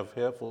that we have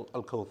here for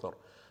Al-Kawthar.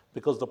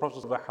 Because the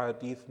Prophet of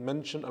Hadith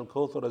mentioned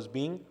Al-Kawthar as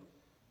being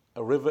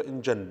a river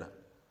in Jannah.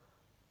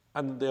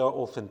 And they are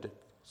authentic.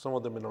 Some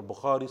of them in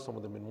Al-Bukhari, some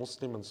of them in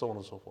Muslim, and so on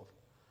and so forth.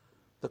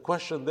 The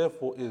question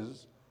therefore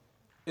is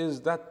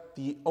that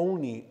the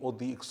only or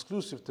the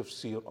exclusive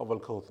tafsir of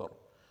Al-Kawthar?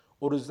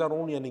 Or is that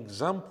only an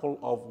example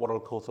of what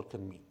Al-Kawthar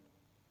can mean?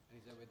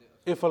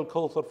 If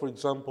Al-Kawthar, for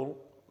example,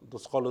 the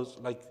scholars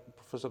like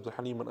Professor Abdul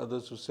Halim and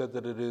others who said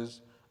that it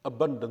is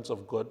abundance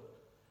of good,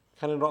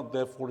 can it not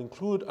therefore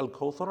include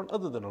Al-Kawthar and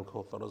other than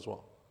Al-Kawthar as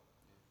well?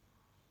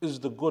 Is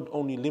the good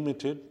only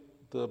limited,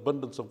 the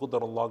abundance of good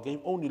that Allah gave,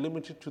 only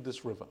limited to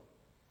this river?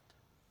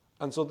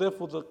 And so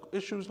therefore the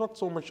issue is not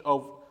so much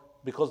of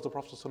because the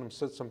Prophet ﷺ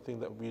said something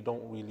that we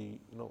don't really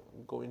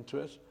go into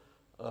it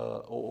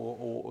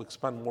or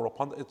expand more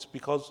upon it. It's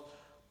because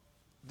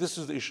this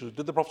is the issue.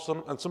 Did the Prophet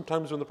ﷺ, and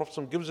sometimes when the Prophet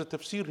ﷺ gives a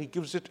tafsir, he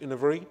gives it in a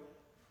very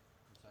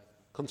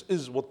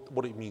is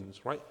what it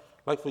means, right?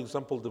 Like for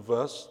example, the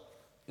verse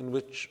in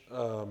which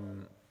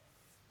the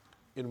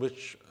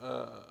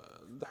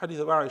hadith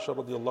of Aisha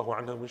radiallahu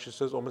anha, which she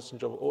says, "O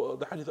Messenger," or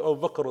the hadith of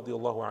Abu Bakr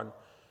radiallahu anhu,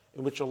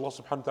 in which Allah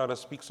subhanahu wa ta'ala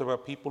speaks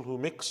about people who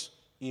mix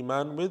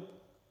iman with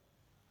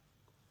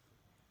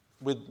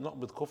not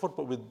with kufr,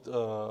 but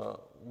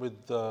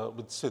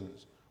with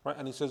sins, right?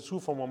 And he says, who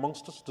from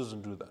amongst us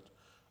doesn't do that?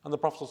 And the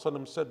Prophet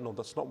ﷺ said, no,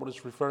 that's not what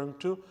it's referring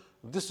to.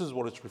 This is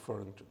what it's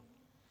referring to.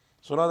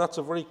 So now that's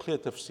a very clear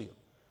tafsir.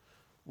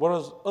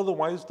 Whereas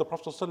otherwise, the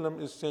Prophet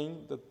ﷺ is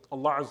saying that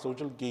Allah Azza wa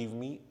Jal gave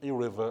me a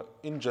river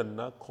in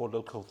Jannah called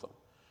Al-Kawthar.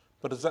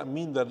 But does that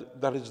mean that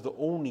that is the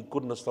only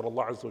goodness that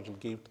Allah Azza wa Jal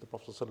gave to the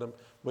Prophet ﷺ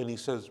when he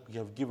says, we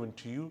have given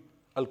to you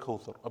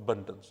Al-Kawthar,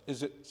 abundance?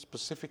 Is it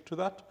specific to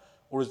that?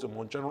 Or is it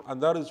more general?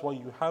 And that is why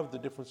you have the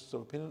differences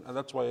of opinion. And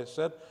that's why I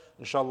said,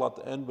 inshallah, at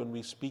the end, when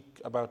we speak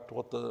about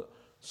what the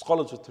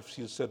scholars of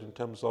tafsir said in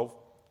terms of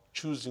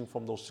choosing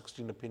from those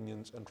 16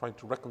 opinions and trying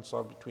to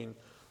reconcile between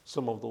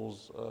some of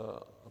those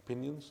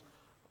opinions,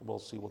 we'll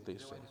see what they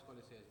say. Why the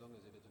scholars say as long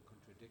as it doesn't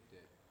contradict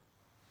it?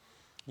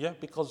 Yeah,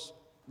 because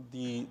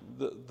the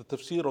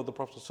tafsir of the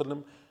Prophet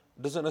ﷺ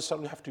doesn't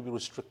necessarily have to be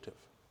restrictive.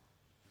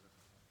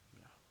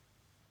 Yeah.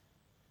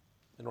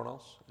 Anyone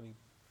else? Any?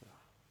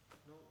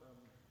 No,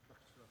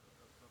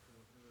 Dr.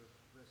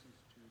 Verses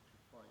 2 to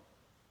 5.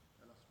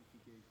 Last week he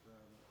gave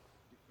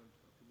different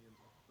opinions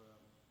of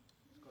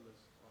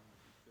scholars on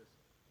this.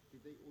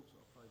 Did they also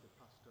apply the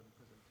past and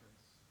present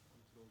tense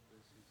onto those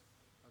verses?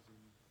 As in,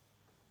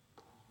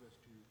 verse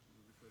 2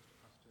 refers to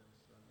past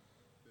tense and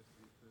verse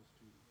 3 refers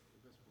to,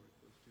 verse 4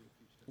 refers to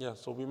future tense. Yeah,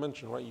 so we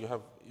mentioned, right, you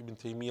have Ibn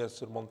Taymiyyah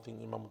said one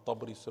thing, Imam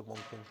al-Tabari said one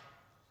thing.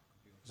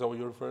 Is that what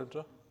you're referring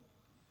to?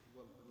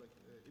 Well, like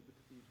Ibn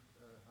Kathir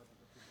had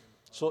an opinion.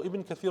 So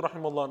Ibn Kathir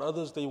rahimahullah and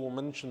others, they will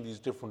mention these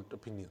different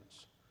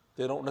opinions.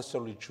 They don't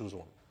necessarily choose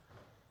one.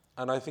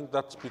 And I think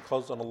that's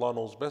because, and Allah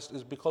knows best,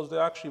 is because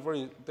they're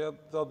actually they're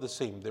the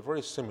same, they're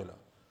very similar.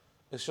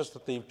 It's just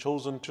that they've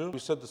chosen to. We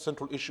said the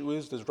central issue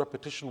is there's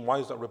repetition. Why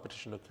is that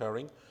repetition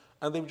occurring?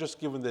 And they've just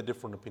given their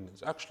different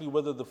opinions. Actually,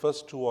 whether the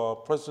first two are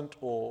present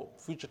or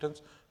future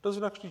tense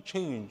doesn't actually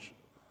change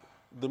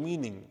the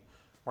meaning,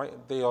 right?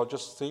 They are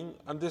just saying,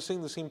 and they're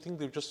saying the same thing,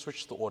 they've just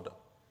switched the order.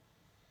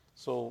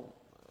 So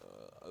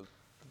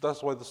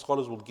that's why the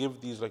scholars will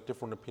give these like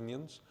different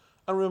opinions.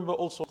 And remember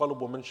also, scholars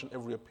will mention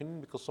every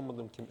opinion because some of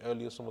them came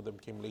earlier, some of them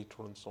came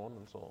later, and so on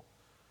and so on.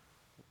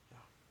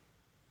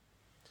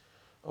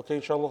 Okay,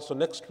 inshallah. So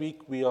next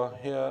week we are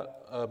here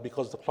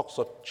because the clocks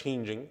are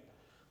changing.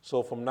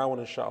 So from now on,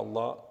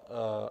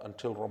 inshallah,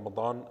 until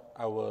Ramadan,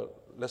 our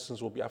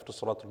lessons will be after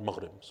Salatul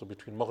Maghrib. So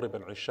between Maghrib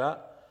and Isha.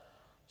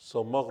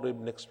 So Maghrib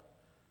next,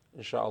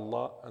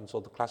 inshallah. And so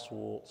the class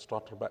will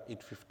start at about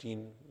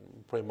 8:15.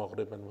 Pray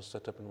Maghrib and we'll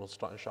set up and we'll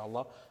start,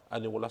 inshallah.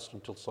 And it will last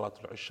until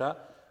Salatul Isha.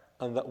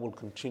 And that will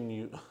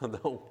continue.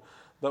 that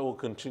will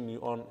continue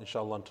on,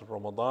 inshallah, until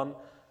Ramadan.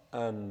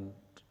 And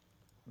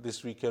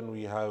this weekend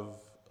we have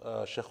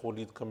Sheikh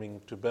Walid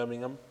coming to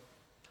Birmingham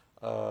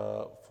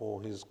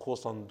for his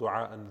course on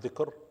dua and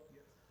dhikr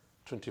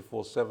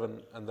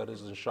 24/7, and that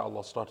is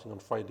inshallah starting on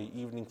Friday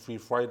evening, Free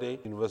Friday,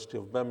 University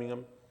of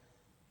Birmingham.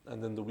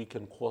 And then the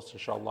weekend course,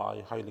 inshallah,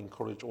 I highly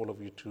encourage all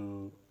of you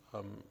to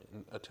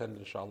attend,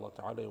 inshallah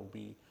ta'ala. It will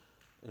be,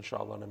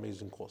 inshallah, an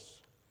amazing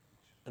course.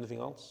 Anything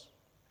else?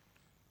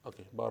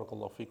 Okay,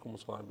 barakallahu feekum wa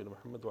sallallahu ala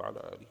Muhammad wa ala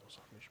alihi wa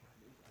sahbihi ajma'in.